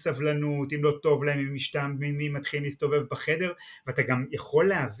מאבדים סבלנות, אם לא טוב להם, אם משתעממים, מתחילים להסתובב בחדר, ואתה גם יכול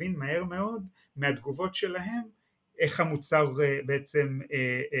להבין מהר מאוד מהתגובות שלהם, איך המוצר בעצם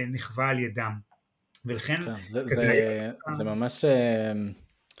נחווה על ידם. ולכן זה ממש,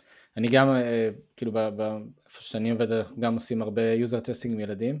 אני גם כאילו איפה שאני עובד גם עושים הרבה יוזר טסטינג עם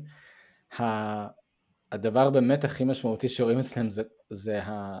ילדים. הדבר באמת הכי משמעותי שרואים אצלם זה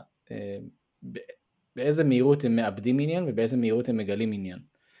באיזה מהירות הם מאבדים עניין ובאיזה מהירות הם מגלים עניין.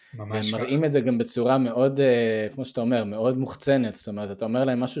 והם מראים את זה גם בצורה מאוד, כמו שאתה אומר, מאוד מוחצנת. זאת אומרת, אתה אומר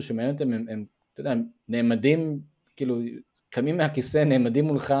להם משהו שמעניין אותם, הם אתה יודע, נעמדים, כאילו קמים מהכיסא, נעמדים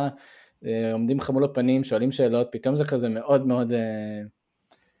מולך, עומדים לך מול הפנים, שואלים שאלות, פתאום זה כזה מאוד מאוד,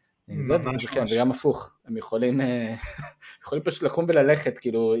 זה כן, וגם הפוך, הם יכולים פשוט לקום וללכת,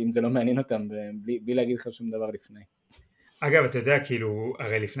 כאילו, אם זה לא מעניין אותם, בלי להגיד לך שום דבר לפני. אגב, אתה יודע, כאילו,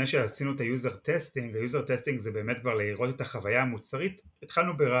 הרי לפני שעשינו את היוזר טסטינג, היוזר טסטינג זה באמת כבר לראות את החוויה המוצרית,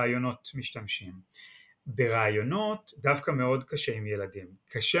 התחלנו ברעיונות משתמשים. ברעיונות דווקא מאוד קשה עם ילדים,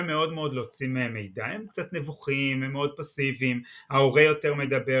 קשה מאוד מאוד להוציא מהם מידע, הם קצת נבוכים, הם מאוד פסיביים, ההורה יותר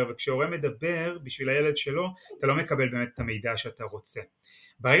מדבר, וכשההורה מדבר בשביל הילד שלו, אתה לא מקבל באמת את המידע שאתה רוצה.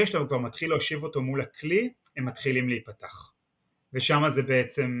 ברגע שאתה כבר מתחיל להושיב אותו מול הכלי, הם מתחילים להיפתח, ושם זה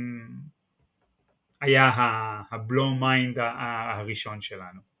בעצם היה הבלו מיינד הראשון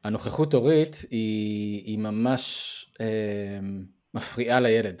שלנו. הנוכחות הורית היא ממש מפריעה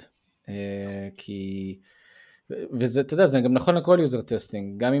לילד, כי, וזה, אתה יודע, זה גם נכון לכל יוזר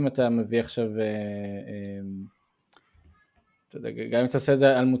טסטינג, גם אם אתה מביא עכשיו, אתה יודע, גם אם אתה עושה את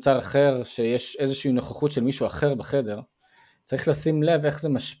זה על מוצר אחר, שיש איזושהי נוכחות של מישהו אחר בחדר, צריך לשים לב איך זה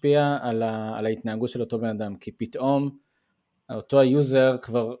משפיע על ההתנהגות של אותו בן אדם, כי פתאום אותו היוזר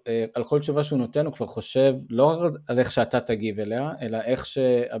כבר, על כל תשובה שהוא נותן, הוא כבר חושב לא על איך שאתה תגיב אליה, אלא איך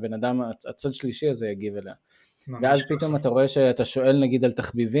שהבן אדם, הצד שלישי הזה יגיב אליה. ואז פתאום אתה רואה שאתה שואל נגיד על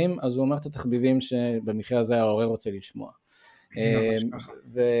תחביבים, אז הוא אומר את התחביבים שבמקרה הזה ההורה רוצה לשמוע.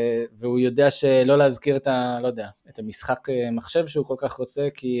 והוא יודע שלא להזכיר לא יודע, את המשחק מחשב שהוא כל כך רוצה,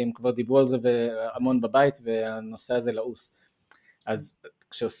 כי הם כבר דיברו על זה המון בבית, והנושא הזה לעוס. אז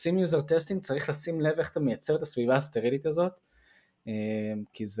כשעושים יוזר טסטינג צריך לשים לב איך אתה מייצר את הסביבה הסטרילית הזאת,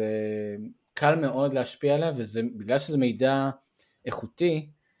 כי זה קל מאוד להשפיע עליה, ובגלל שזה מידע איכותי,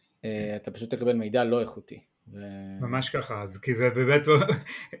 אתה פשוט תקבל מידע לא איכותי. ממש ככה, אז כי זה באמת,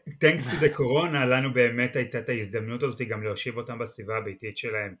 thanks to the corona, לנו באמת הייתה את ההזדמנות הזאת גם להושיב אותם בסביבה הביתית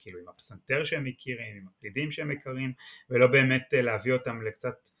שלהם, כאילו עם הפסנתר שהם מכירים, עם הקלידים שהם מכירים, ולא באמת להביא אותם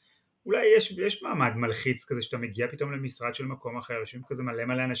לקצת, אולי יש מעמד מלחיץ כזה שאתה מגיע פתאום למשרד של מקום אחר, יושבים כזה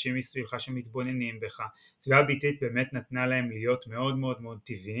מלא אנשים מסביבך שמתבוננים בך. הסביבה הביתית באמת נתנה להם להיות מאוד מאוד מאוד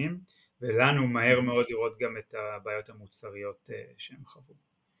טבעיים, ולנו מהר מאוד לראות גם את הבעיות המוצריות שהם חוו.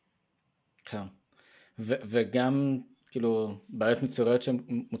 כן, וגם כאילו בעיות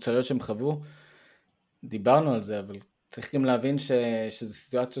מוצריות שהם חוו, דיברנו על זה, אבל צריך גם להבין שזה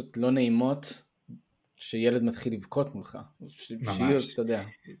סיטואציות לא נעימות, שילד מתחיל לבכות מולך, ממש, אתה יודע,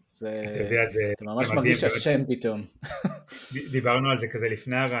 אתה ממש מרגיש אשם פתאום. דיברנו על זה כזה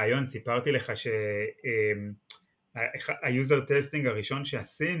לפני הרעיון, סיפרתי לך שהיוזר טסטינג הראשון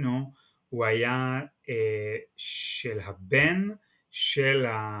שעשינו, הוא היה של הבן של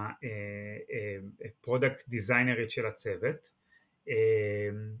הפרודקט דיזיינרית של הצוות,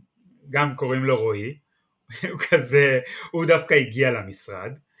 גם קוראים לו רועי, הוא דווקא הגיע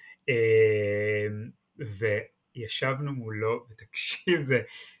למשרד, ישבנו מולו, ותקשיב זה,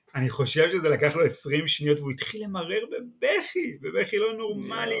 אני חושב שזה לקח לו 20 שניות, והוא התחיל למרר בבכי לא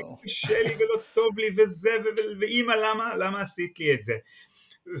נורמלי, קשה לי ולא טוב לי וזה, ואמא למה עשית לי את זה?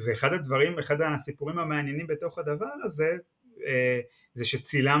 ואחד הדברים, אחד הסיפורים המעניינים בתוך הדבר הזה, זה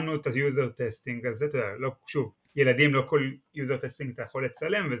שצילמנו את היוזר טסטינג הזה, אתה יודע, לא, שוב, ילדים לא כל יוזר טסטינג אתה יכול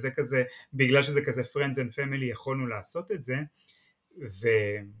לצלם, וזה כזה, בגלל שזה כזה friends and family יכולנו לעשות את זה,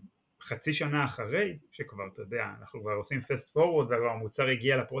 וחצי שנה אחרי, שכבר אתה יודע, אנחנו כבר עושים fast forward, והמוצר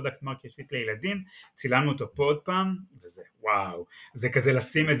הגיע לפרודקט מרקט פיט לילדים, צילמנו אותו פה עוד פעם, וזה וואו, זה כזה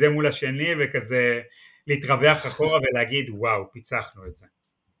לשים את זה מול השני, וכזה להתרווח אחורה ולהגיד וואו, פיצחנו את זה.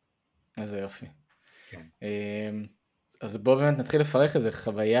 איזה יופי. כן. אז בואו באמת נתחיל לפרק איזה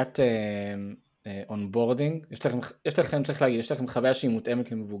חוויית אונבורדינג. יש לכם, צריך להגיד, יש לכם חוויה שהיא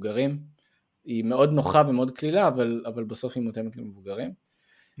מותאמת למבוגרים, היא מאוד נוחה ומאוד כלילה, אבל בסוף היא מותאמת למבוגרים.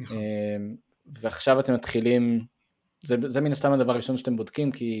 נכון. ועכשיו אתם מתחילים, זה מן הסתם הדבר הראשון שאתם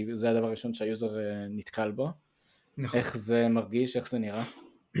בודקים, כי זה הדבר הראשון שהיוזר נתקל בו. נכון. איך זה מרגיש, איך זה נראה?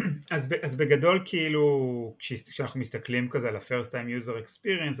 אז בגדול כאילו כשאנחנו מסתכלים כזה על ה-first time user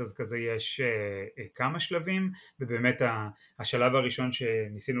experience אז כזה יש כמה שלבים, ובאמת השלב הראשון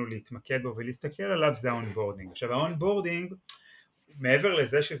שניסינו להתמקד בו ולהסתכל עליו זה ה-onboarding. עכשיו ה-onboarding, מעבר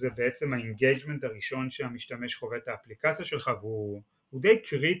לזה שזה בעצם ה-engagement הראשון שהמשתמש חווה את האפליקציה שלך, והוא די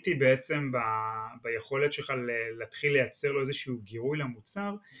קריטי בעצם ביכולת שלך להתחיל לייצר לו איזשהו גירוי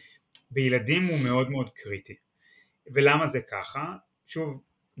למוצר, בילדים הוא מאוד מאוד קריטי. ולמה זה ככה? שוב,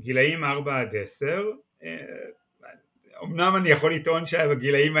 גילאים 4-10, אמנם אני יכול לטעון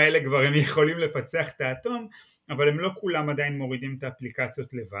שבגילאים האלה כבר הם יכולים לפצח את האטום, אבל הם לא כולם עדיין מורידים את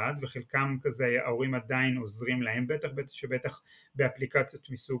האפליקציות לבד, וחלקם כזה ההורים עדיין עוזרים להם, בטח באפליקציות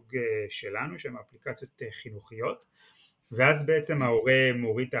מסוג שלנו, שהן אפליקציות חינוכיות, ואז בעצם ההורה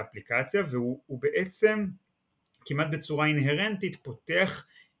מוריד את האפליקציה, והוא בעצם כמעט בצורה אינהרנטית פותח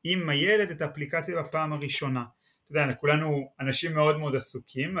עם הילד את האפליקציה בפעם הראשונה. אתה יודע, כולנו אנשים מאוד מאוד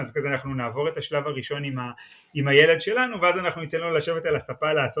עסוקים, אז כזה אנחנו נעבור את השלב הראשון עם הילד שלנו, ואז אנחנו ניתן לו לשבת על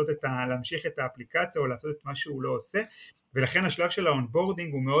הספה להמשיך את האפליקציה או לעשות את מה שהוא לא עושה, ולכן השלב של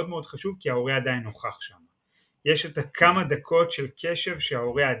האונבורדינג הוא מאוד מאוד חשוב, כי ההורה עדיין נוכח שם. יש את הכמה דקות של קשב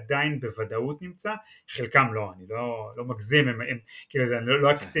שההורה עדיין בוודאות נמצא, חלקם לא, אני לא מגזים, כאילו זה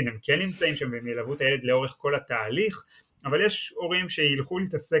לא הקצין, הם כן נמצאים שם והם ילוו את הילד לאורך כל התהליך, אבל יש הורים שילכו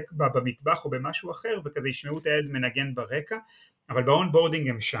להתעסק במטבח או במשהו אחר וכזה ישמעו את הילד מנגן ברקע, אבל באונבורדינג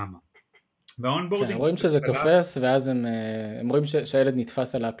הם שמה. כן, רואים שזה תופס ואז הם רואים שהילד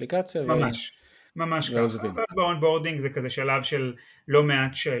נתפס על האפליקציה. ממש ככה, ואז באונבורדינג זה כזה שלב של לא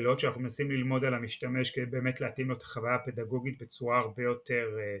מעט שאלות שאנחנו מנסים ללמוד על המשתמש כדי באמת להתאים לו את החוויה הפדגוגית בצורה הרבה יותר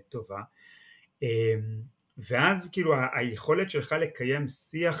טובה, ואז כאילו היכולת שלך לקיים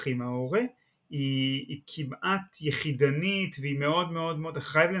שיח עם ההורה היא כמעט יחידנית, והיא מאוד מאוד מאוד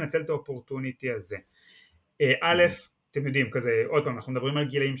חייב לנצל את האופורטוניטי הזה. א', אתם יודעים, כזה, עוד פעם, אנחנו מדברים על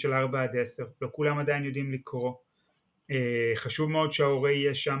גילאים של 4-10, לא כולם עדיין יודעים לקרוא, חשוב מאוד שההורה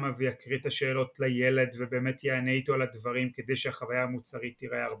יהיה שם ויקריא את השאלות לילד ובאמת יענה איתו על הדברים כדי שהחוויה המוצרית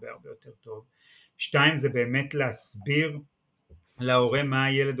תראה הרבה הרבה יותר טוב. 2, זה באמת להסביר להורה מה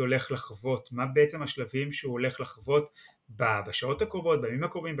הילד הולך לחוות, מה בעצם השלבים שהוא הולך לחוות בשעות הקרובות, בימים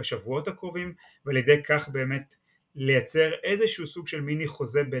הקרובים, בשבועות הקרובים, ועל ידי כך באמת לייצר איזשהו סוג של מיני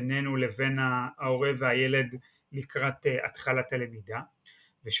חוזה בינינו לבין ההורה והילד לקראת התחלת הלמידה.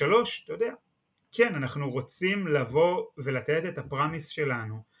 ו3, אתה יודע, כן, אנחנו רוצים לבוא ולתת את הפרמיס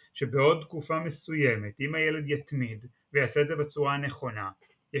שלנו, שבעוד תקופה מסוימת, אם הילד יתמיד ויעשה את זה בצורה הנכונה,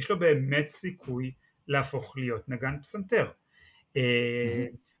 יש לו באמת סיכוי להפוך להיות נגן פסנתר.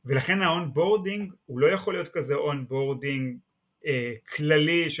 ולכן האונבורדינג הוא לא יכול להיות כזה אונבורדינג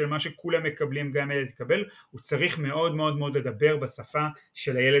כללי של מה שכולם מקבלים גם ילד יקבל, הוא צריך מאוד מאוד מאוד לדבר בשפה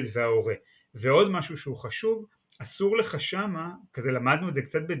של הילד וההורה. ועוד משהו שהוא חשוב, אסור לך שמה, כזה למדנו את זה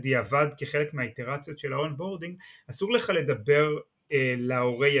קצת בדיעבד כחלק מהאיטרציות של האונבורדינג, אסור לך לדבר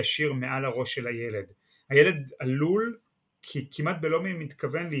להורה ישיר מעל הראש של הילד. הילד עלול כמעט בלא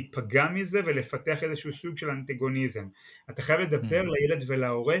מתכוון להיפגע מזה ולפתח איזשהו סוג של אנטגוניזם. אתה חייב לדבר לילד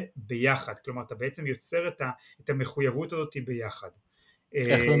ולהורה ביחד, כלומר אתה בעצם יוצר את המחויבות הזאת ביחד.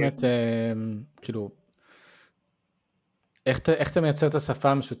 איך באמת, כאילו, איך אתה מייצר את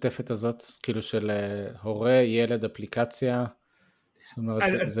השפה המשותפת הזאת, כאילו של הורה, ילד, אפליקציה? זאת אומרת,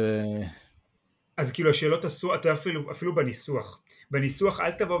 אז כאילו השאלות עשו, אתה אפילו בניסוח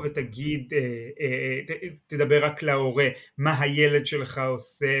אל תבוא ותגיד, תדבר רק להורה, מה הילד שלך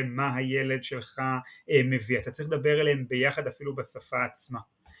עושה, מה הילד שלך מביא, אתה צריך לדבר אליהם ביחד אפילו בשפה עצמה,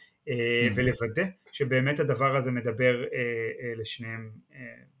 ולוודא שבאמת הדבר הזה מדבר לשניהם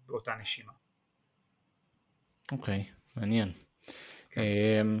באותה נשימה. אוקיי, מעניין.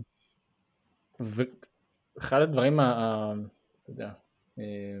 ואחד הדברים, אתה יודע,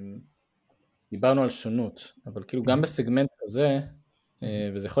 דיברנו על שונות, אבל כאילו גם בסגמנט כזה,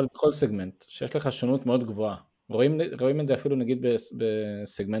 וזה יכול להיות בכל סגמנט, שיש לך שונות מאוד גבוהה. רואים את זה אפילו נגיד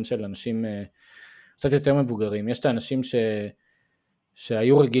בסגמנט של אנשים קצת יותר מבוגרים. יש את האנשים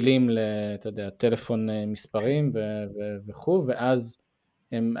שהיו רגילים אתה יודע, טלפון מספרים וכו', ואז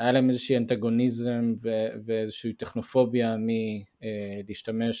היה להם איזושהי אנטגוניזם ואיזושהי טכנופוביה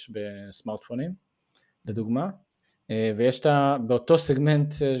מלהשתמש בסמארטפונים, לדוגמה. ויש באותו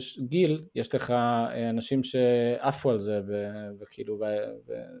סגמנט גיל, יש לך אנשים שעפו על זה, וכאילו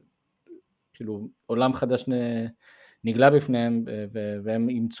עולם חדש נגלה בפניהם, והם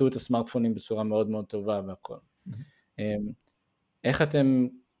אימצו את הסמארטפונים בצורה מאוד מאוד טובה והכל. איך אתם,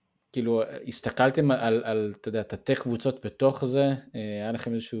 כאילו, הסתכלתם על, אתה יודע, תתי קבוצות בתוך זה? היה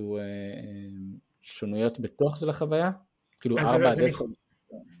לכם איזשהו שונויות בתוך זה לחוויה? כאילו 4-10?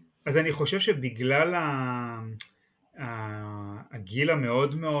 אז אני חושב שבגלל הגיל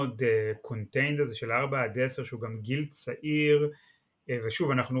המאוד מאוד קונטיינד הזה של 4-10, שהוא גם גיל צעיר,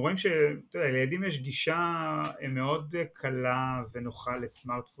 ושוב אנחנו רואים שלילדים יש גישה מאוד קלה ונוחה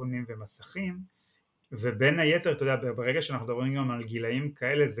לסמארטפונים ומסכים, ובין היתר, אתה יודע, ברגע שאנחנו מדברים גם על גילאים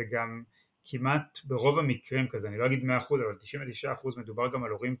כאלה, זה גם כמעט ברוב המקרים כזה, אני לא אגיד 100%, אבל 99% מדובר גם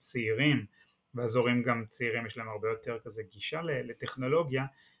על הורים צעירים, ואז הורים גם צעירים יש להם הרבה יותר כזה גישה לטכנולוגיה,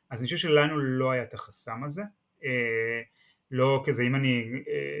 אז אני חושב שלנו לא היה את החסם הזה, לא כזה, אם אני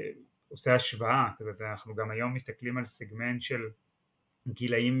עושה השוואה, כזה, אנחנו גם היום מסתכלים על סגמנט של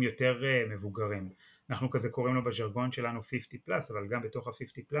גילאים יותר מבוגרים, אנחנו כזה קוראים לו בז'רגון שלנו 50 פלאס, אבל גם בתוך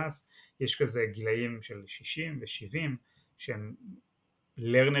ה-50 פלאס יש כזה גילאים של 60 ו-70 שהם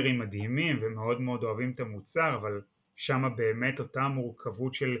לרנרים מדהימים ומאוד מאוד אוהבים את המוצר, אבל שם באמת אותה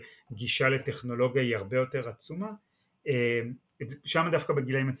מורכבות של גישה לטכנולוגיה היא הרבה יותר עצומה, שם דווקא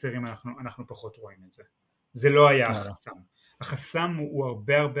בגילאים הצעירים אנחנו פחות רואים את זה. זה לא היה החסם. החסם הוא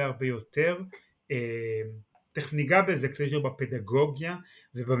הרבה הרבה הרבה יותר, תכף ניגע בזה קצת יותר בפדגוגיה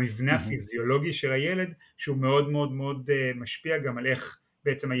ובמבנה הפיזיולוגי של הילד, שהוא מאוד מאוד מאוד משפיע גם על איך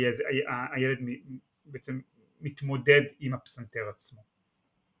בעצם הילד בעצם מתמודד עם הפסנתר עצמו.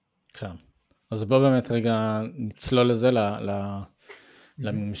 כן, אז בוא באמת רגע נצלול לזה,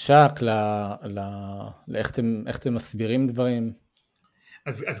 לממשק, איך אתם מסבירים דברים.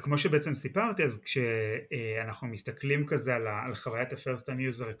 אז כמו שבעצם סיפרתי, אז כשאנחנו מסתכלים כזה על חוויית ה-first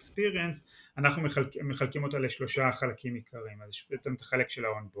time user experience, אנחנו מחלקים אותה לשלושה חלקים עיקריים. אז יש בעצם את החלק של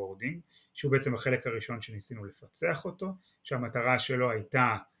ה-onboarding, שהוא בעצם החלק הראשון שניסינו לפצח אותו, שהמטרה שלו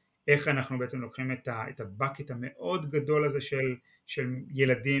הייתה איך אנחנו בעצם לוקחים את הבקט המאוד גדול הזה של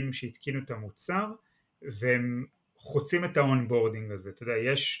ילדים שהתקינו את המוצר, והם חוצים את ה-onboarding הזה. אתה יודע,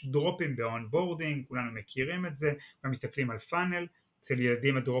 יש דרופים ב-onboarding, כולנו מכירים את זה, ומסתכלים על פאנל, אצל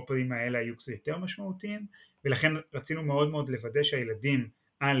ילדים הדרופים האלה היו קצת יותר משמעותיים, ולכן רצינו מאוד מאוד לוודא שהילדים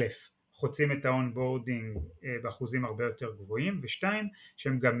א' חוצים את האונבורדינג באחוזים הרבה יותר גבוהים, ושתיים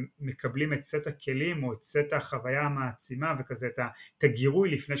שהם גם מקבלים את סט הכלים או את סט החוויה המעצימה וכזה את הגירוי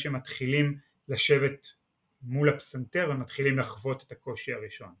לפני שהם מתחילים לשבת מול הפסנתר ומתחילים לחוות את הקושי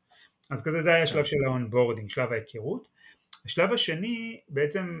הראשון. אז כזה זה היה השלב של האונבורדינג, שלב ההיכרות. השלב השני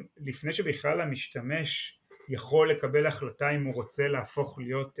בעצם לפני שבכלל המשתמש יכול לקבל החלטה אם הוא רוצה להפוך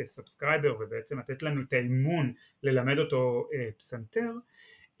להיות סאבסקרייבר ובעצם לתת לנו את האימון ללמד אותו פסנתר,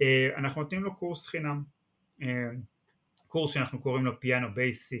 אנחנו נותנים לו קורס חינם, קורס שאנחנו קוראים לו פיאנו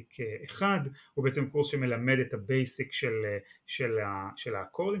בייסיק 1, הוא בעצם קורס שמלמד את הבייסיק של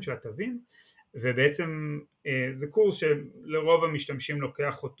האקורדים, של התווים, ובעצם זה קורס שלרוב המשתמשים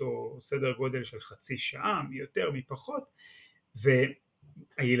לוקח אותו סדר גודל של חצי שעה, יותר מפחות,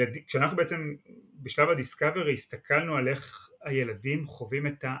 כשאנחנו בעצם בשלב הדיסקאברי הסתכלנו על איך הילדים חווים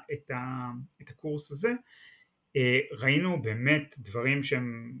את הקורס הזה, ראינו באמת דברים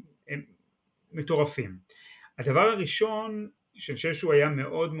שהם מטורפים. הדבר הראשון שאני חושב שהוא היה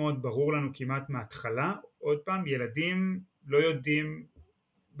מאוד מאוד ברור לנו כמעט מההתחלה, עוד פעם ילדים לא יודעים,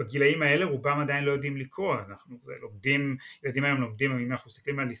 בגילאים האלה רובם עדיין לא יודעים לקרוא, אנחנו לומדים, ילדים היום לומדים, אם אנחנו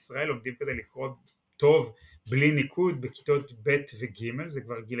מסתכלים על ישראל לומדים כדי לקרוא טוב בלי ניקוד בכיתות ב' וג', זה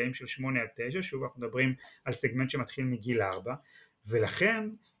כבר גילאים של 8-9, שוב אנחנו מדברים על סגמנט שמתחיל מגיל 4, ולכן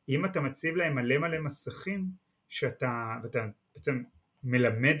אם אתה מציב להם מלא מסכים ואתה בעצם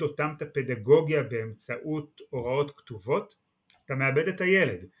מלמד אותם את הפדגוגיה באמצעות הוראות כתובות, אתה מאבד את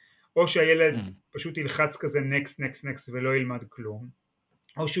הילד, או שהילד פשוט ילחץ כזה next ולא ילמד כלום,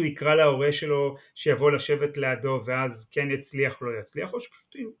 או שהוא יקרא להורה שלו שיבוא לשבת לידו ואז כן יצליח לא יצליח, או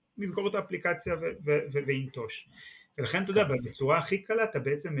שפשוט נסגור את האפליקציה וינטוש. ולכן אתה יודע, בצורה הכי קלה אתה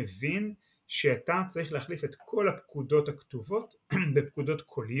בעצם מבין שאתה צריך להחליף את כל הפקודות הכתובות בפקודות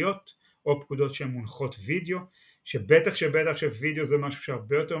קוליות או פקודות שהן מונחות וידאו, שבטח שווידאו זה משהו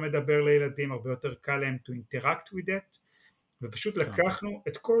שהרבה יותר מדבר לילדים, הרבה יותר קל להם to interact with it, ופשוט לקחנו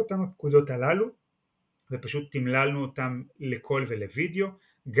את כל אותם הפקודות הללו ופשוט תמללנו אותם לקול ולוידאו.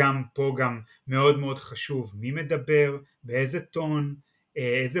 גם פה גם מאוד מאוד חשוב מי מדבר, באיזה טון,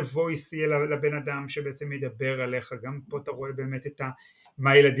 איזה voice יהיה לבן אדם שבעצם ידבר עליך. גם פה אתה רואה באמת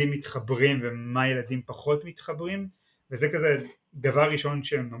מה ילדים מתחברים ומה ילדים פחות מתחברים, וזה כזה דבר ראשון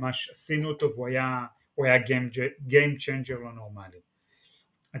שממש עשינו אותו, והוא היה game changer לא נורמלי.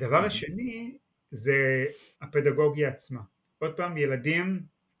 הדבר השני זה הפדגוגיה עצמה. עוד פעם, ילדים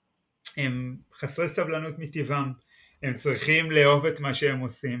הם חסרי סבלנות מטבעם, הם צריכים לאהוב את מה שהם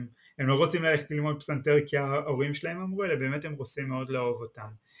עושים, הם לא רוצים ללכת ללמוד פסנתר כי ההורים שלהם אמרו, אלא באמת הם רוצים מאוד לאהוב אותם.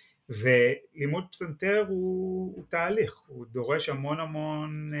 ולימוד פסנתר הוא תהליך, הוא דורש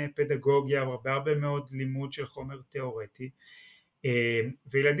המון פדגוגיה, הרבה מאוד לימוד של חומר תיאורטי,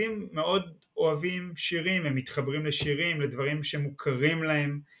 וילדים מאוד אוהבים שירים, הם מתחברים לשירים, לדברים שמוכרים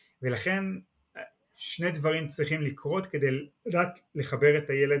להם, ולכן שני דברים צריכים לקרות כדי לדעת לחבר את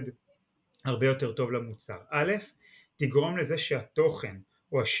הילד הרבה יותר טוב למוצר. א', תגרום לזה שהתוכן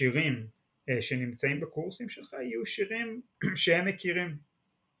או השירים שנמצאים בקורסים שלך יהיו שירים שהם מכירים.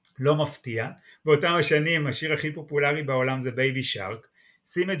 לא מפתיע, באותם השנים השיר הכי פופולרי בעולם זה בייבי שרק,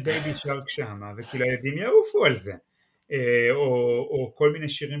 שים את בייבי שרק שמה וכאילו הילדים יעופו על זה, או כל מיני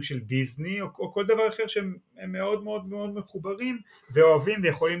שירים של דיזני או כל דבר אחר שהם מאוד מאוד מאוד מחוברים ואוהבים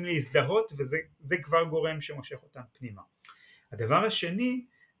ויכולים להזדהות, וזה כבר גורם שמושך אותם פנימה. הדבר השני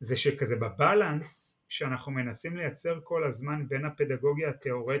זה שכזה בבלנס שאנחנו מנסים לייצר כל הזמן בין הפדגוגיה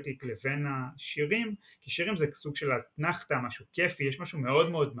התיאורטית לבין השירים, כי שירים זה סוג של אתנחתא, משהו כיפי, יש משהו מאוד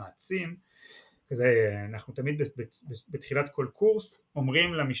מאוד מעצים, כזה, אנחנו תמיד בתחילת כל קורס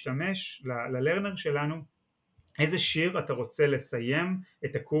אומרים למשתמש, ללרנר שלנו, איזה שיר אתה רוצה לסיים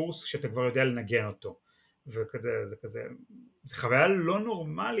את הקורס שאתה כבר יודע לנגן אותו, וכזה, זה חוויה לא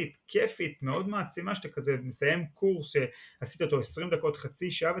נורמלית, כיפית, מאוד מעצימה, שאתה כזה מסיים קורס שעשית אותו 20 דקות,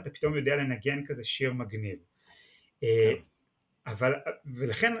 חצי שעה, ואתה פתאום יודע לנגן כזה שיר מגניב.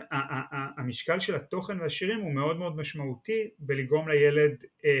 ולכן המשקל של התוכן והשירים הוא מאוד מאוד משמעותי בלגרום לילד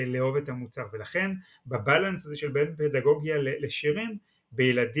לאהוב את המוצר, ולכן בבלנס הזה של בין פדגוגיה לשירים,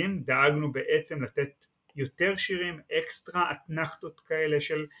 בילדים דאגנו בעצם לתת יותר שירים, אקסטרה אתנחתות כאלה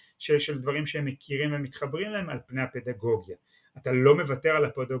של דברים שהם מכירים ומתחברים להם על פני הפדגוגיה. אתה לא מוותר על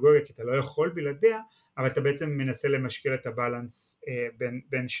הפדגוגיה כי אתה לא יכול בלעדיה, אבל אתה בעצם מנסה למשקל את הבלנס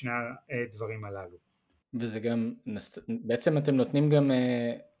בין שני הדברים הללו. וזה גם, בעצם אתם נותנים גם,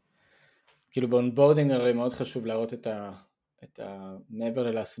 כאילו באונבורדינג הרי מאוד חשוב להראות מעבר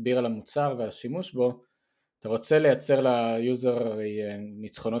ללהסביר על המוצר ועל השימוש בו, אתה רוצה לייצר ליוזר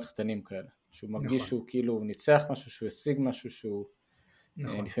ניצחונות קטנים כאלה. שהוא מרגיש שהוא כאילו ניצח משהו, שהוא השיג משהו, שהוא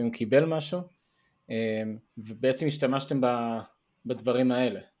לפעמים קיבל משהו, ובעצם השתמשתם בדברים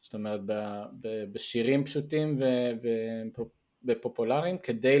האלה, זאת אומרת בשירים פשוטים ובפופולריים,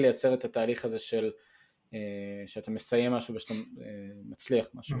 כדי לייצר את התהליך הזה של שאתה מסיים משהו ושאתה מצליח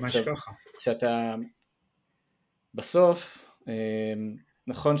משהו. ממש ככה. שאתה בסוף,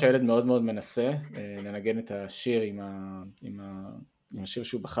 נכון שהילד מאוד מאוד מנסה לנגן את השיר עם השיר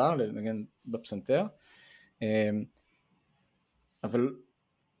שהוא בחר, לנגן בפסנתר, אבל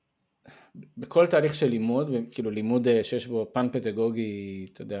בכל תהליך של לימוד, כאילו לימוד שיש בו פן פדגוגי,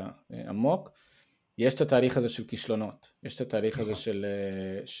 אתה יודע, עמוק, יש את התהליך הזה של כישלונות, יש את התהליך הזה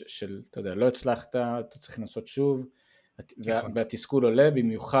של, אתה יודע, לא הצלחת, אתה צריך לנסות שוב, והתסכול עולה,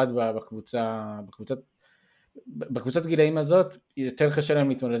 במיוחד בקבוצת גילאים הזאת, יותר קשה להם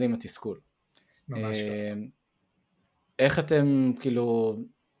להתמודד עם התסכול. ממש ככה. איך אתם, כאילו,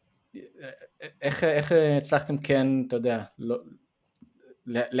 איך הצלחתם כן, אתה יודע,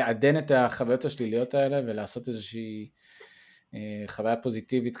 לעדן את החוויות השליליות האלה, ולעשות איזושהי חוויה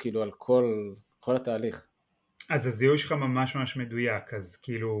פוזיטיבית, כאילו, על כל התהליך? אז הזיהוי שלך ממש ממש מדויק. אז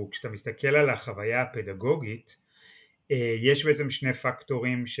כאילו, כשאתה מסתכל על החוויה הפדגוגית, יש בעצם שני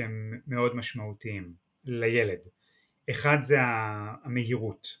פקטורים שהם מאוד משמעותיים לילד. אחד זה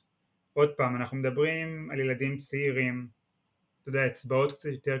המהירות. עוד פעם, אנחנו מדברים על ילדים צעירים, אתה יודע, אצבעות קצת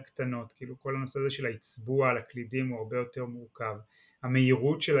יותר קטנות, כאילו כל הנושא הזה של האצבוע על הקלידים הוא הרבה יותר מורכב.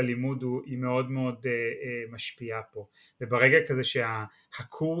 המהירות של הלימוד היא מאוד מאוד משפיעה פה, וברגע כזה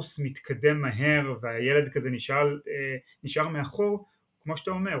שהקורס מתקדם מהר והילד כזה נשאר מאחור, כמו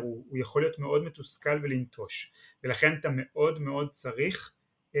שאתה אומר, הוא יכול להיות מאוד מתוסכל ולנטוש, ולכן אתה מאוד מאוד צריך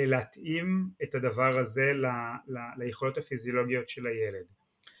להתאים את הדבר הזה ליכולות הפיזיולוגיות של הילד.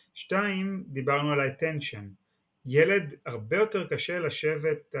 2, דיברנו על ה-attention. ילד הרבה יותר קשה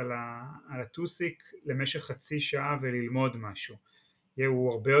לשבת על הטוסיק למשך חצי שעה וללמוד משהו.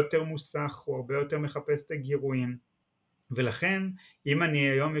 הוא הרבה יותר מוסך, הוא הרבה יותר מחפש את הגירויים, ולכן אם אני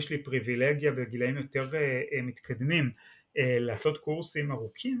היום יש לי פריבילגיה בגילאים יותר מתקדמים לעשות קורסים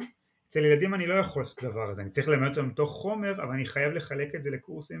ארוכים, אצל ילדים אני לא יכול לעשות דבר הזה, אני צריך ללמד אותם מתוך חומר, אבל אני חייב לחלק את זה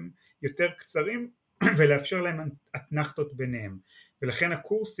לקורסים יותר קצרים ולאפשר להם אתנחתות ביניהם, ולכן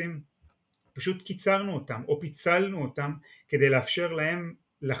הקורסים פשוט קיצרנו אותם או פיצלנו אותם כדי לאפשר להם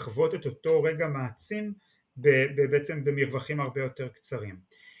לחוות את אותו רגע מעצים בעצם במרווחים הרבה יותר קצרים.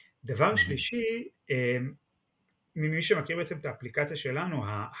 דבר שלישי, ממי שמכיר בעצם את האפליקציה שלנו,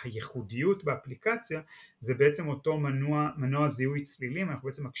 הייחודיות באפליקציה זה בעצם אותו מנוע זיהוי צלילים, אנחנו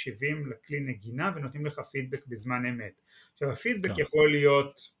בעצם מקשיבים לכלי נגינה ונותנים לך פידבק בזמן אמת. עכשיו הפידבק יכול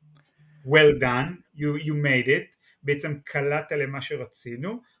להיות well done, you made it, בעצם קלעת למה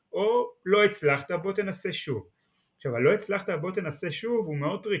שרצינו, או לא הצלחת בוא תנסה שוב. עכשיו הלא הצלחת בוא תנסה שוב הוא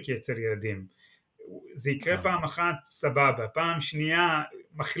מאוד טריקי אצל ילדים, זה יקרה פעם אחת סבבה, פעם שנייה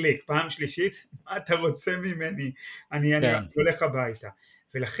מחליק, פעם שלישית מה אתה רוצה ממני, אני הולך הביתה,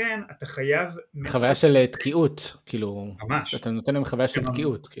 ולכן אתה חייב חוויה של תקיעות, כאילו ממש, אתה נותן להם חוויה של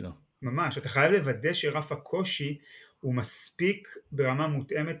תקיעות, כאילו ממש, אתה חייב לוודא שרף הקושי הוא מספיק ברמה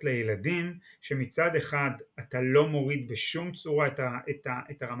מותאמת לילדים, שמצד אחד אתה לא מוריד בשום צורה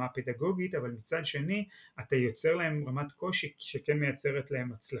את הרמה הפדגוגית, אבל מצד שני אתה יוצר להם רמת קושי שכן מייצרת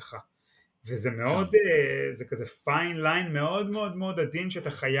להם הצלחה, וזה מאוד, זה כזה פיין ליין מאוד מאוד מאוד עדין, שאתה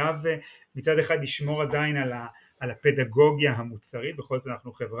חייב מצד אחד לשמור עדיין על הפדגוגיה המוצרית, בכל זאת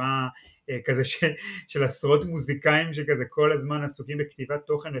אנחנו חברה כזה של עשרות מוזיקאים שכזה כל הזמן עסוקים בכתיבת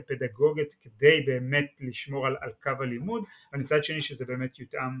תוכן ופדגוגית כדי באמת לשמור על קו הלימוד, אבל מצד שני שזה באמת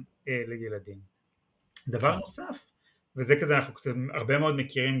יותאם לילדים. דבר נוסף, וזה כזה אנחנו קצת הרבה מאוד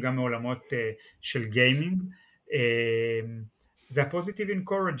מכירים גם מעולמות של גיימינג, זה ה-positive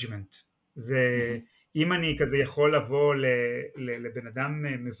encouragement. זה אם אני כזה יכול לבוא לבן אדם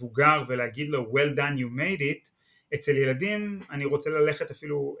מבוגר ולהגיד לו well done you made it, אצל ילדים אני רוצה ללכת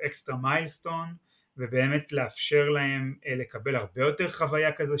אפילו אקסטרה מיילסטון ובאמת לאפשר להם לקבל הרבה יותר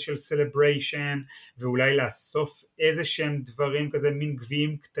חוויה כזה של celebration, ואולי לאסוף איזה שהם דברים כזה מין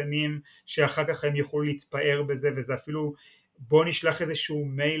גביעים קטנים שאחר כך הם יוכלו להתפאר בזה, וזה אפילו בוא נשלח איזשהו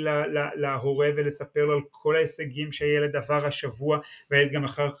מייל להורה ולספר לו על כל ההישגים שהילד עבר השבוע, והילד גם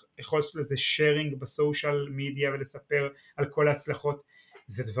אחר יכול לעשות לזה שיירינג בסושיאל מדיה ולספר על כל ההצלחות.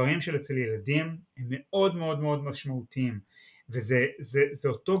 זה דברים של אצל ילדים הם מאוד מאוד מאוד משמעותיים, וזה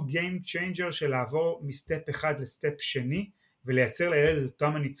אותו game changer של לעבור מסטפ אחד לסטפ שני ולייצר לילד את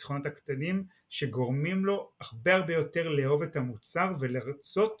אותם הניצחונות הקטנים שגורמים לו הרבה הרבה יותר לאהוב את המוצר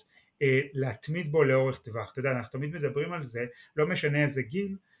ולרצות להתמיד בו לאורך טווח. אתה יודע, אנחנו תמיד מדברים על זה, לא משנה איזה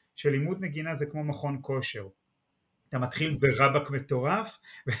גיל, שלימוד נגינה זה כמו מכון כושר. אתה מתחיל ברבק מטורף,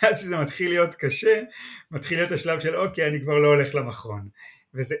 ואז שזה מתחיל להיות קשה, מתחיל להיות השלב של אוקיי, אני כבר לא הולך למכון.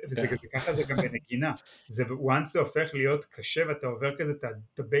 ככה זה גם בנגינה. זה once זה הופך להיות קשה, ואתה עובר כזה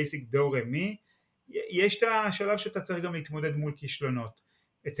את הבייסיק דו רמי, יש את השלב שאתה צריך גם להתמודד מול כישלונות.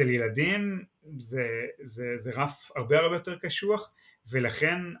 אצל ילדים זה רף הרבה הרבה יותר קשוח,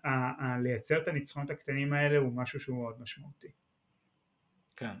 ולכן לייצר את הניצחונות הקטנים האלה הוא משהו שהוא מאוד משמעותי.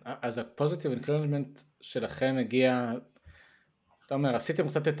 כן, אז הפוזיטיב אינקלוז'מנט שלכם הגיע, אתה אומר, עשיתם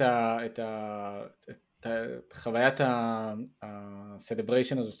קצת את חוויית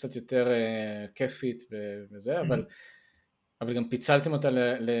הסלבריישן הזו קצת יותר כיפית וזה, אבל גם פיצלתם אותה,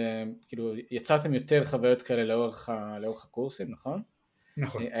 כאילו יצרתם יותר חוויות כאלה לאורך הקורסים, נכון?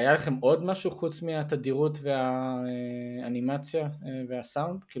 נכון. היה לכם עוד משהו חוץ מהתדירות והאנימציה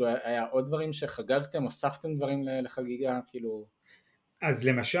והסאונד? כאילו היה עוד דברים שחגגתם, הוספתם דברים לחגיגה, כאילו? אז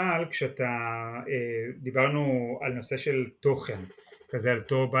למשל, דיברנו על נושא של תוכן, כזה על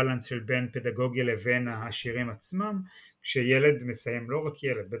אותו בלנס של בין פדגוגיה לבין השירים עצמם, כשילד מסיים, לא רק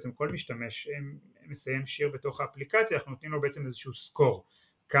ילד, בעצם כל משתמש מסיים שיר בתוך האפליקציה, אנחנו נותנים לו בעצם איזשהו סקור,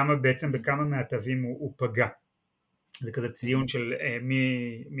 בעצם בכמה מהתווים הוא פגע. זה כזה ציון של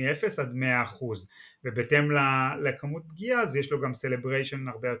מ-0 עד 100%, ובהתאם לכמות פגיעה אז יש לו גם סלבריישן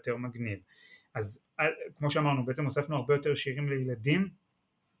הרבה יותר מגניב. אז כמו שאמרנו, בעצם הוספנו הרבה יותר שירים לילדים,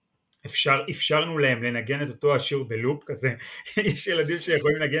 אפשרנו להם לנגן את אותו השיר בלופ כזה, יש ילדים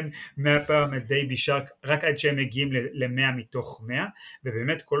שיכולים לנגן 100 פעם את בייבי שרק רק עד שהם מגיעים ל-100 מתוך 100,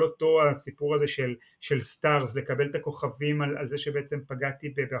 ובאמת כל אותו הסיפור הזה של סטארס, לקבל את הכוכבים על זה שבעצם פגעתי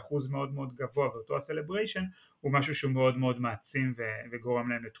באחוז מאוד מאוד גבוה, ואותו הסלבריישן הוא משהו שהוא מאוד מאוד מעצים וגורם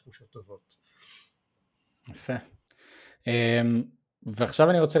להם לתחושות טובות. יפה. ועכשיו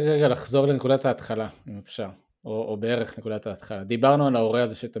אני רוצה רגע לחזור לנקודת ההתחלה, אם אפשר, או בערך נקודת ההתחלה. דיברנו על ההורה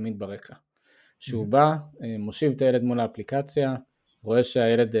הזה שתמיד ברקע. שהוא בא, מושיב את הילד מול האפליקציה, רואה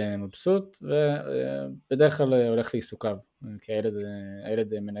שהילד מבסוט, ובדרך כלל הולך לעיסוקיו, כי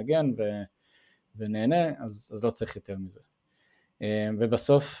הילד מנגן ונהנה, אז לא צריך יותר מזה.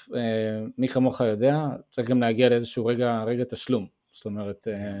 ובסוף, מי כמוך יודע, צריך גם להגיע לאיזשהו רגע תשלום. זאת אומרת,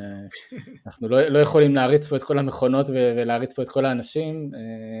 אנחנו לא יכולים להריץ פה את כל המכונות ולהריץ פה את כל האנשים,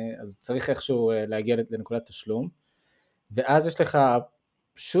 אז צריך איכשהו להגיע לנקודת תשלום. ואז יש לך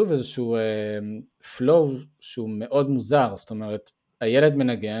שוב איזשהו flow שהוא מאוד מוזר, זאת אומרת, הילד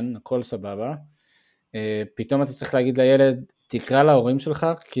מנגן, הכל סבבה, פתאום אתה צריך להגיד לילד, תקרא להורים שלך,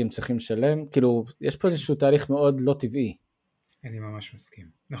 כי הם צריכים לשלם, כאילו, יש פה איזשהו תהליך מאוד לא טבעי. אני ממש מסכים,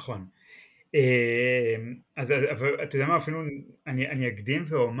 נכון. אז אבל אתה יודע מה, אפילו אני אקדים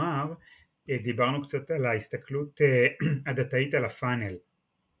ואומר, דיברנו קצת על ההסתכלות הדאטאית על הפאנל,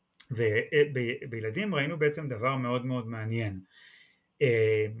 ובילדים ראינו בעצם דבר מאוד מאוד מעניין.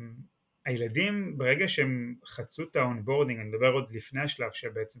 הילדים ברגע שהם חצו את האונבורדינג, אני מדבר עוד לפני השלב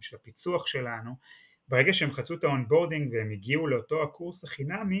שבעצם של הפיצוח שלנו, ברגע שהם חצו את האונבורדינג והם הגיעו לאותו הקורס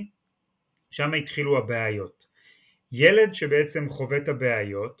החינמי, שם התחילו הבעיות. ילד שבעצם חווה את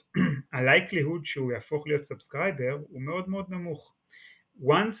הבעיות, הלייקליהוד שהוא יהפוך להיות סאבסקרייבר הוא מאוד מאוד נמוך.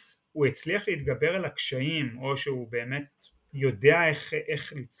 once הוא הצליח להתגבר על הקשיים, או שהוא באמת יודע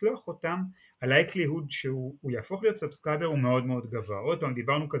איך לצלוח אותם, הלייקליהוד שהוא יהפוך להיות סאבסקרייבר הוא מאוד מאוד גבוה. עוד פעם,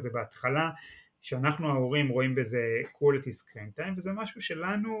 דיברנו כזה בהתחלה, שאנחנו ההורים רואים בזה quality screen time, וזה משהו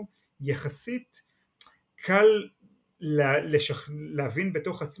שלנו יחסית קל להבין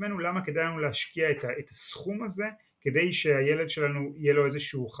בתוך עצמנו למה כדאי לנו להשקיע את הסכום הזה, כדי שהילד שלנו יהיה לו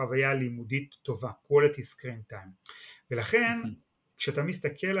איזושהי חוויה לימודית טובה, quality screen time. ולכן כשאתה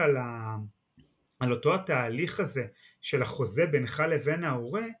מסתכל על אותו התהליך הזה של החוזה בינך לבין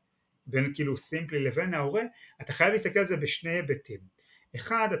ההורה, בין כאילו סימפלי לבין ההורה, אתה חייב להסתכל על זה בשני היבטים.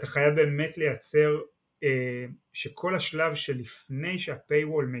 אחד, אתה חייב באמת לייצר שכל השלב שלפני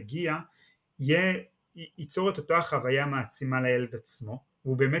שהפייוול מגיע ייצור את אותה החוויה מעצימה לילד עצמו,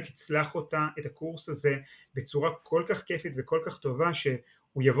 והוא באמת יצלח את הקורס הזה בצורה כל כך כיפית וכל כך טובה,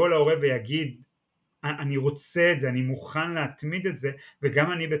 שהוא יבוא להורה ויגיד אני רוצה את זה, אני מוכן להתמיד את זה,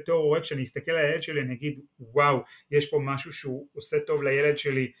 וגם אני בתור הורה כשאני אסתכל על הילד שלי אני אגיד וואו, יש פה משהו שהוא עושה טוב לילד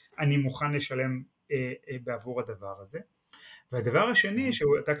שלי, אני מוכן לשלם בעבור הדבר הזה. והדבר השני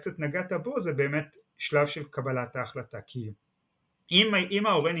שאתה קצת נגעת בו, זה באמת שלב של קבלת ההחלטה, כי אם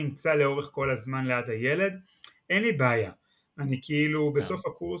ההורה נמצא לאורך כל הזמן ליד הילד, אין לי בעיה, אני כאילו בסוף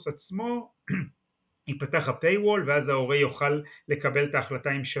הקורס עצמו ייפתח הפייוול ואז ההורה יוכל לקבל את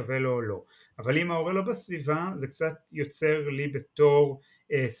ההחלטה אם שווה לו או לא. אבל אם ההורה לא בסביבה, זה קצת יוצר לי בתור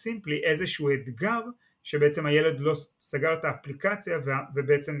סימפלי איזשהו אתגר, שבעצם הילד לא סגר את האפליקציה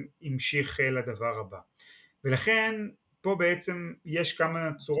ובעצם המשיך לדבר הבא. ולכן פה בעצם יש כמה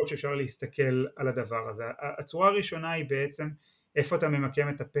צורות שאפשר להסתכל על הדבר הזה. הצורה הראשונה היא בעצם איפה אתה ממקם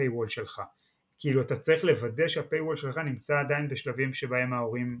את הפייוול שלך. כאילו אתה צריך לוודא שהפייוול שלך נמצא עדיין בשלבים שבהם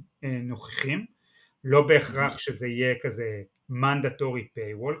ההורים נוכחים, לא בהכרח שזה יהיה כזה mandatory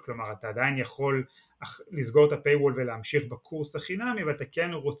paywall, כלומר אתה עדיין יכול לסגור את הפייוול ולהמשיך בקורס החינמי, ואתה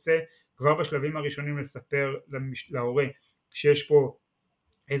כן רוצה כבר בשלבים הראשונים לספר להורה שיש פה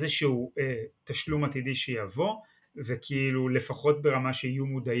איזשהו תשלום עתידי שיבוא, וכאילו לפחות ברמה שיהיו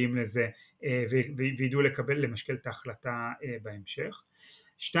מודעים לזה וידעו למשקל את ההחלטה בהמשך.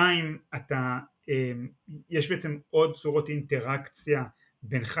 2, יש בעצם עוד צורות אינטראקציה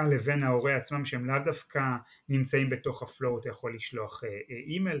בינך לבין ההורה עצמם שהם לאו דווקא נמצאים בתוך הפלואו. אתה יכול לשלוח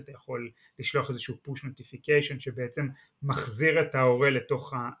אימייל, אתה יכול לשלוח איזשהו פוש נוטיפיקיישן שבעצם מחזיר את ההורה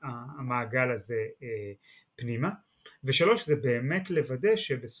לתוך המעגל הזה פנימה. ו3 זה באמת לוודא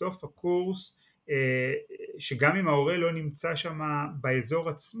שבסוף הקורס, שגם אם ההורה לא נמצא שם באזור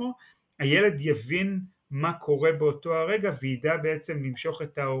עצמו, הילד יבין מה קורה באותו הרגע וידע בעצם למשוך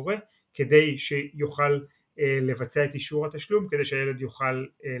את ההורה כדי שיוכל לבצע את אישור התשלום, כדי שהילד יוכל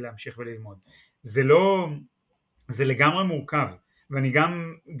להמשיך וללמוד. זה לגמרי מורכב, ואני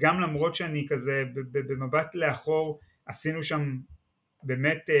גם למרות שאני כזה במבט לאחור עשינו שם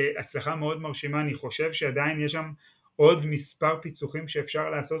באמת הצלחה מאוד מרשימה, אני חושב שעדיין יש שם עוד מספר פיצוחים שאפשר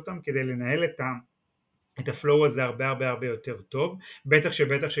לעשות אותם כדי לנהל את הפלואו הזה הרבה יותר טוב, בטח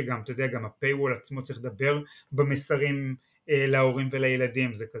שגם, אתה יודע, גם הפייוול עצמו צריך לדבר במסרים להורים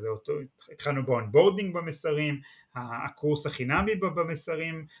ולילדים, זה כזה אותו, התחלנו באונבורדינג במסרים, הקורס החינמי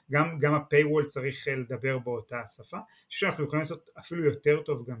במסרים, גם הפייוול צריך לדבר באותה השפה, שאנחנו יכולים לעשות אפילו יותר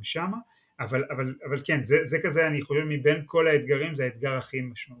טוב גם שמה, אבל כן, זה כזה, אני חושב מבין כל האתגרים, זה האתגר הכי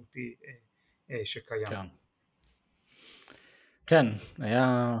משמעותי שקיים. כן,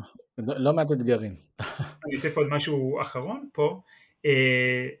 היה לא מעט אתגרים. אני אוסיף עוד משהו אחרון פה,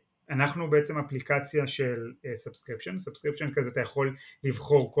 אנחנו בעצם אפליקציה של סאבסקריפשן כזה אתה יכול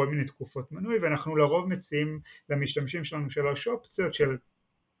לבחור כל מיני תקופות מנוי, ואנחנו לרוב מציעים למשתמשים שלנו 3 אופציות של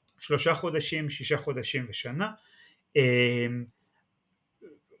 3 חודשים, 6 חודשים ושנה.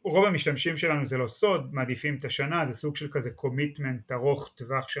 רוב המשתמשים שלנו זה לא סוד, מעדיפים את השנה, זה סוג של כזה קומיטמנט ארוך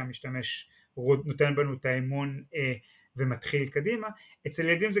טווח שהמשתמש נותן בנו את האמון ומתחיל קדימה. אצל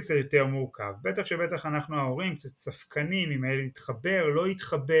ילדים זה קצת יותר מורכב, בטח שבטח אנחנו ההורים קצת ספקנים, אם הילד יתחבר, לא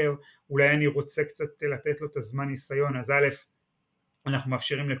יתחבר, אולי אני רוצה קצת לתת לו את הזמן ניסיון, אז א', אנחנו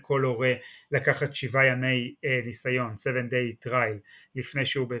מאפשרים לכל הורה לקחת 7 ימי ניסיון, 7 day trial, לפני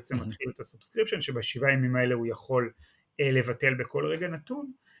שהוא בעצם מתחיל את הסאבסקריפשן, שב7 ימים האלה הוא יכול לבטל בכל רגע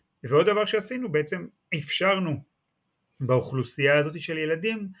נתון. ועוד דבר שעשינו, בעצם אפשרנו באוכלוסייה הזאת של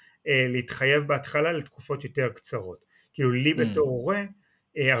ילדים להתחייב בהתחלה לתקופות יותר קצרות. כאילו לי בתור הורה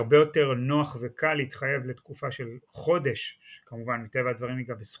הרבה יותר נוח וקל להתחייב לתקופה של חודש, כמובן מטבע הדברים היא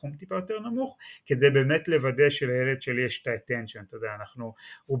גם בסכום טיפה יותר נמוך, כדי באמת לוודא שלילד שלי יש את האטנשן. אתה יודע, אנחנו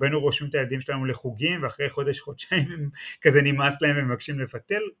רובנו רושמים את הילדים שלנו לחוגים, ואחרי חודש-חודשיים הם כזה נמאס להם ומבקשים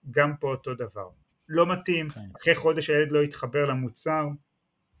לבטל, גם פה אותו דבר. לא מתאים, אחרי חודש הילד לא יתחבר למוצר,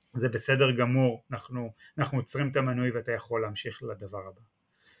 זה בסדר גמור, אנחנו עוצרים את המנוי ואתה יכול להמשיך לדבר הבא.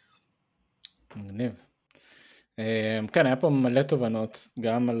 מגניב. כן, היה פה מלא תובנות,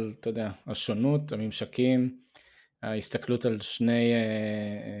 גם על, אתה יודע, השונות, הממשקים, ההסתכלות על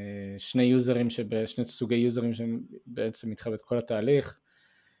שני יוזרים, שני סוגי יוזרים שבעצם מתחבא את כל התהליך,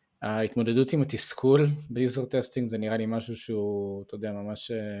 ההתמודדות עם התסכול ביוזר טסטינג, זה נראה לי משהו שהוא, אתה יודע,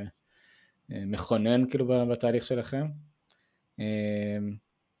 ממש מכונן כאילו בתהליך שלכם,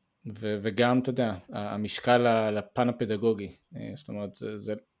 וגם, אתה יודע, המשקל לפן הפדגוגי, זאת אומרת,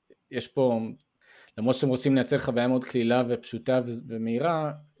 יש פה, למרות שאתם רוצים לייצר חוויה מאוד כלילה ופשוטה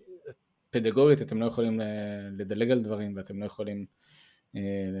ומהירה, פדגוגית אתם לא יכולים לדלג על דברים, ואתם לא יכולים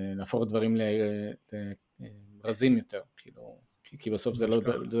להפוך דברים לרזים יותר, כאילו, כי בסוף זה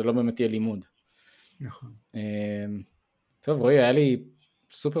לא באמת יהיה לימוד. נכון. טוב, רועי, היה לי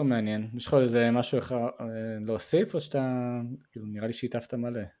סופר מעניין. יש לך איזה משהו להוסיף, או שאתה, כאילו, נראה לי שהטפת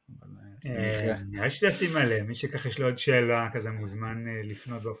מלא. נראה שטפתי מלא, מי שכך יש לו עוד שאלה, כזה מוזמן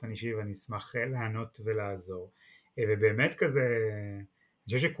לפנות באופן אישי, ואני אשמח לענות ולעזור. ובאמת כזה,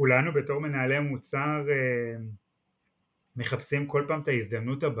 אני חושב שכולנו בתור מנהלי מוצר, מחפשים כל פעם את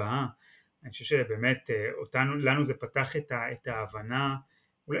ההזדמנות הבאה. אני חושב שבאמת, לנו זה פתח את ההבנה,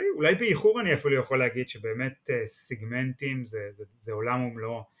 אולי באיחור אני אפילו יכול להגיד שבאמת סגמנטים זה עולם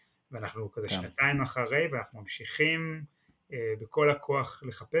ומלואו, ואנחנו כזה 2 אחרי, ואנחנו ממשיכים בכל הכוח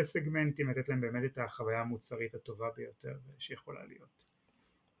לחפש סגמנטים, לתת להם באמת את החוויה המוצרית הטובה ביותר שיכולה להיות.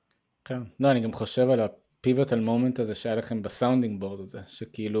 כן, לא, אני גם חושב על הפיבוטל מומנט הזה שהיה לכם בסאונדינג בורד הזה,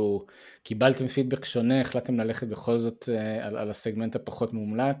 שכאילו קיבלתם פידבק שונה, החלטתם ללכת בכל זאת על הסגמנט הפחות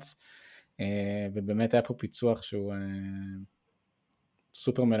מומלץ, ובאמת היה פה פיצוח שהוא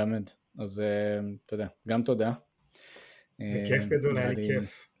סופר מלמד, אז אתה יודע, גם תודה. בכיף גדול, היה לי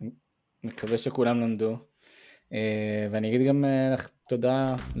כיף. מקווה שכולם למדו, ואני אגיד גם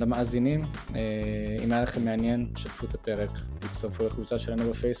תודה למאזינים, אם היה לכם מעניין, שתפו את הפרק, תצטרפו לקבוצה שלנו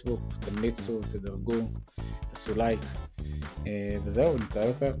בפייסבוק, תמליצו, תדרגו, תעשו לייק, וזהו,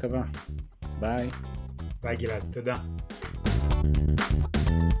 נתראה בפרק הבא. ביי. ביי גלעד, תודה.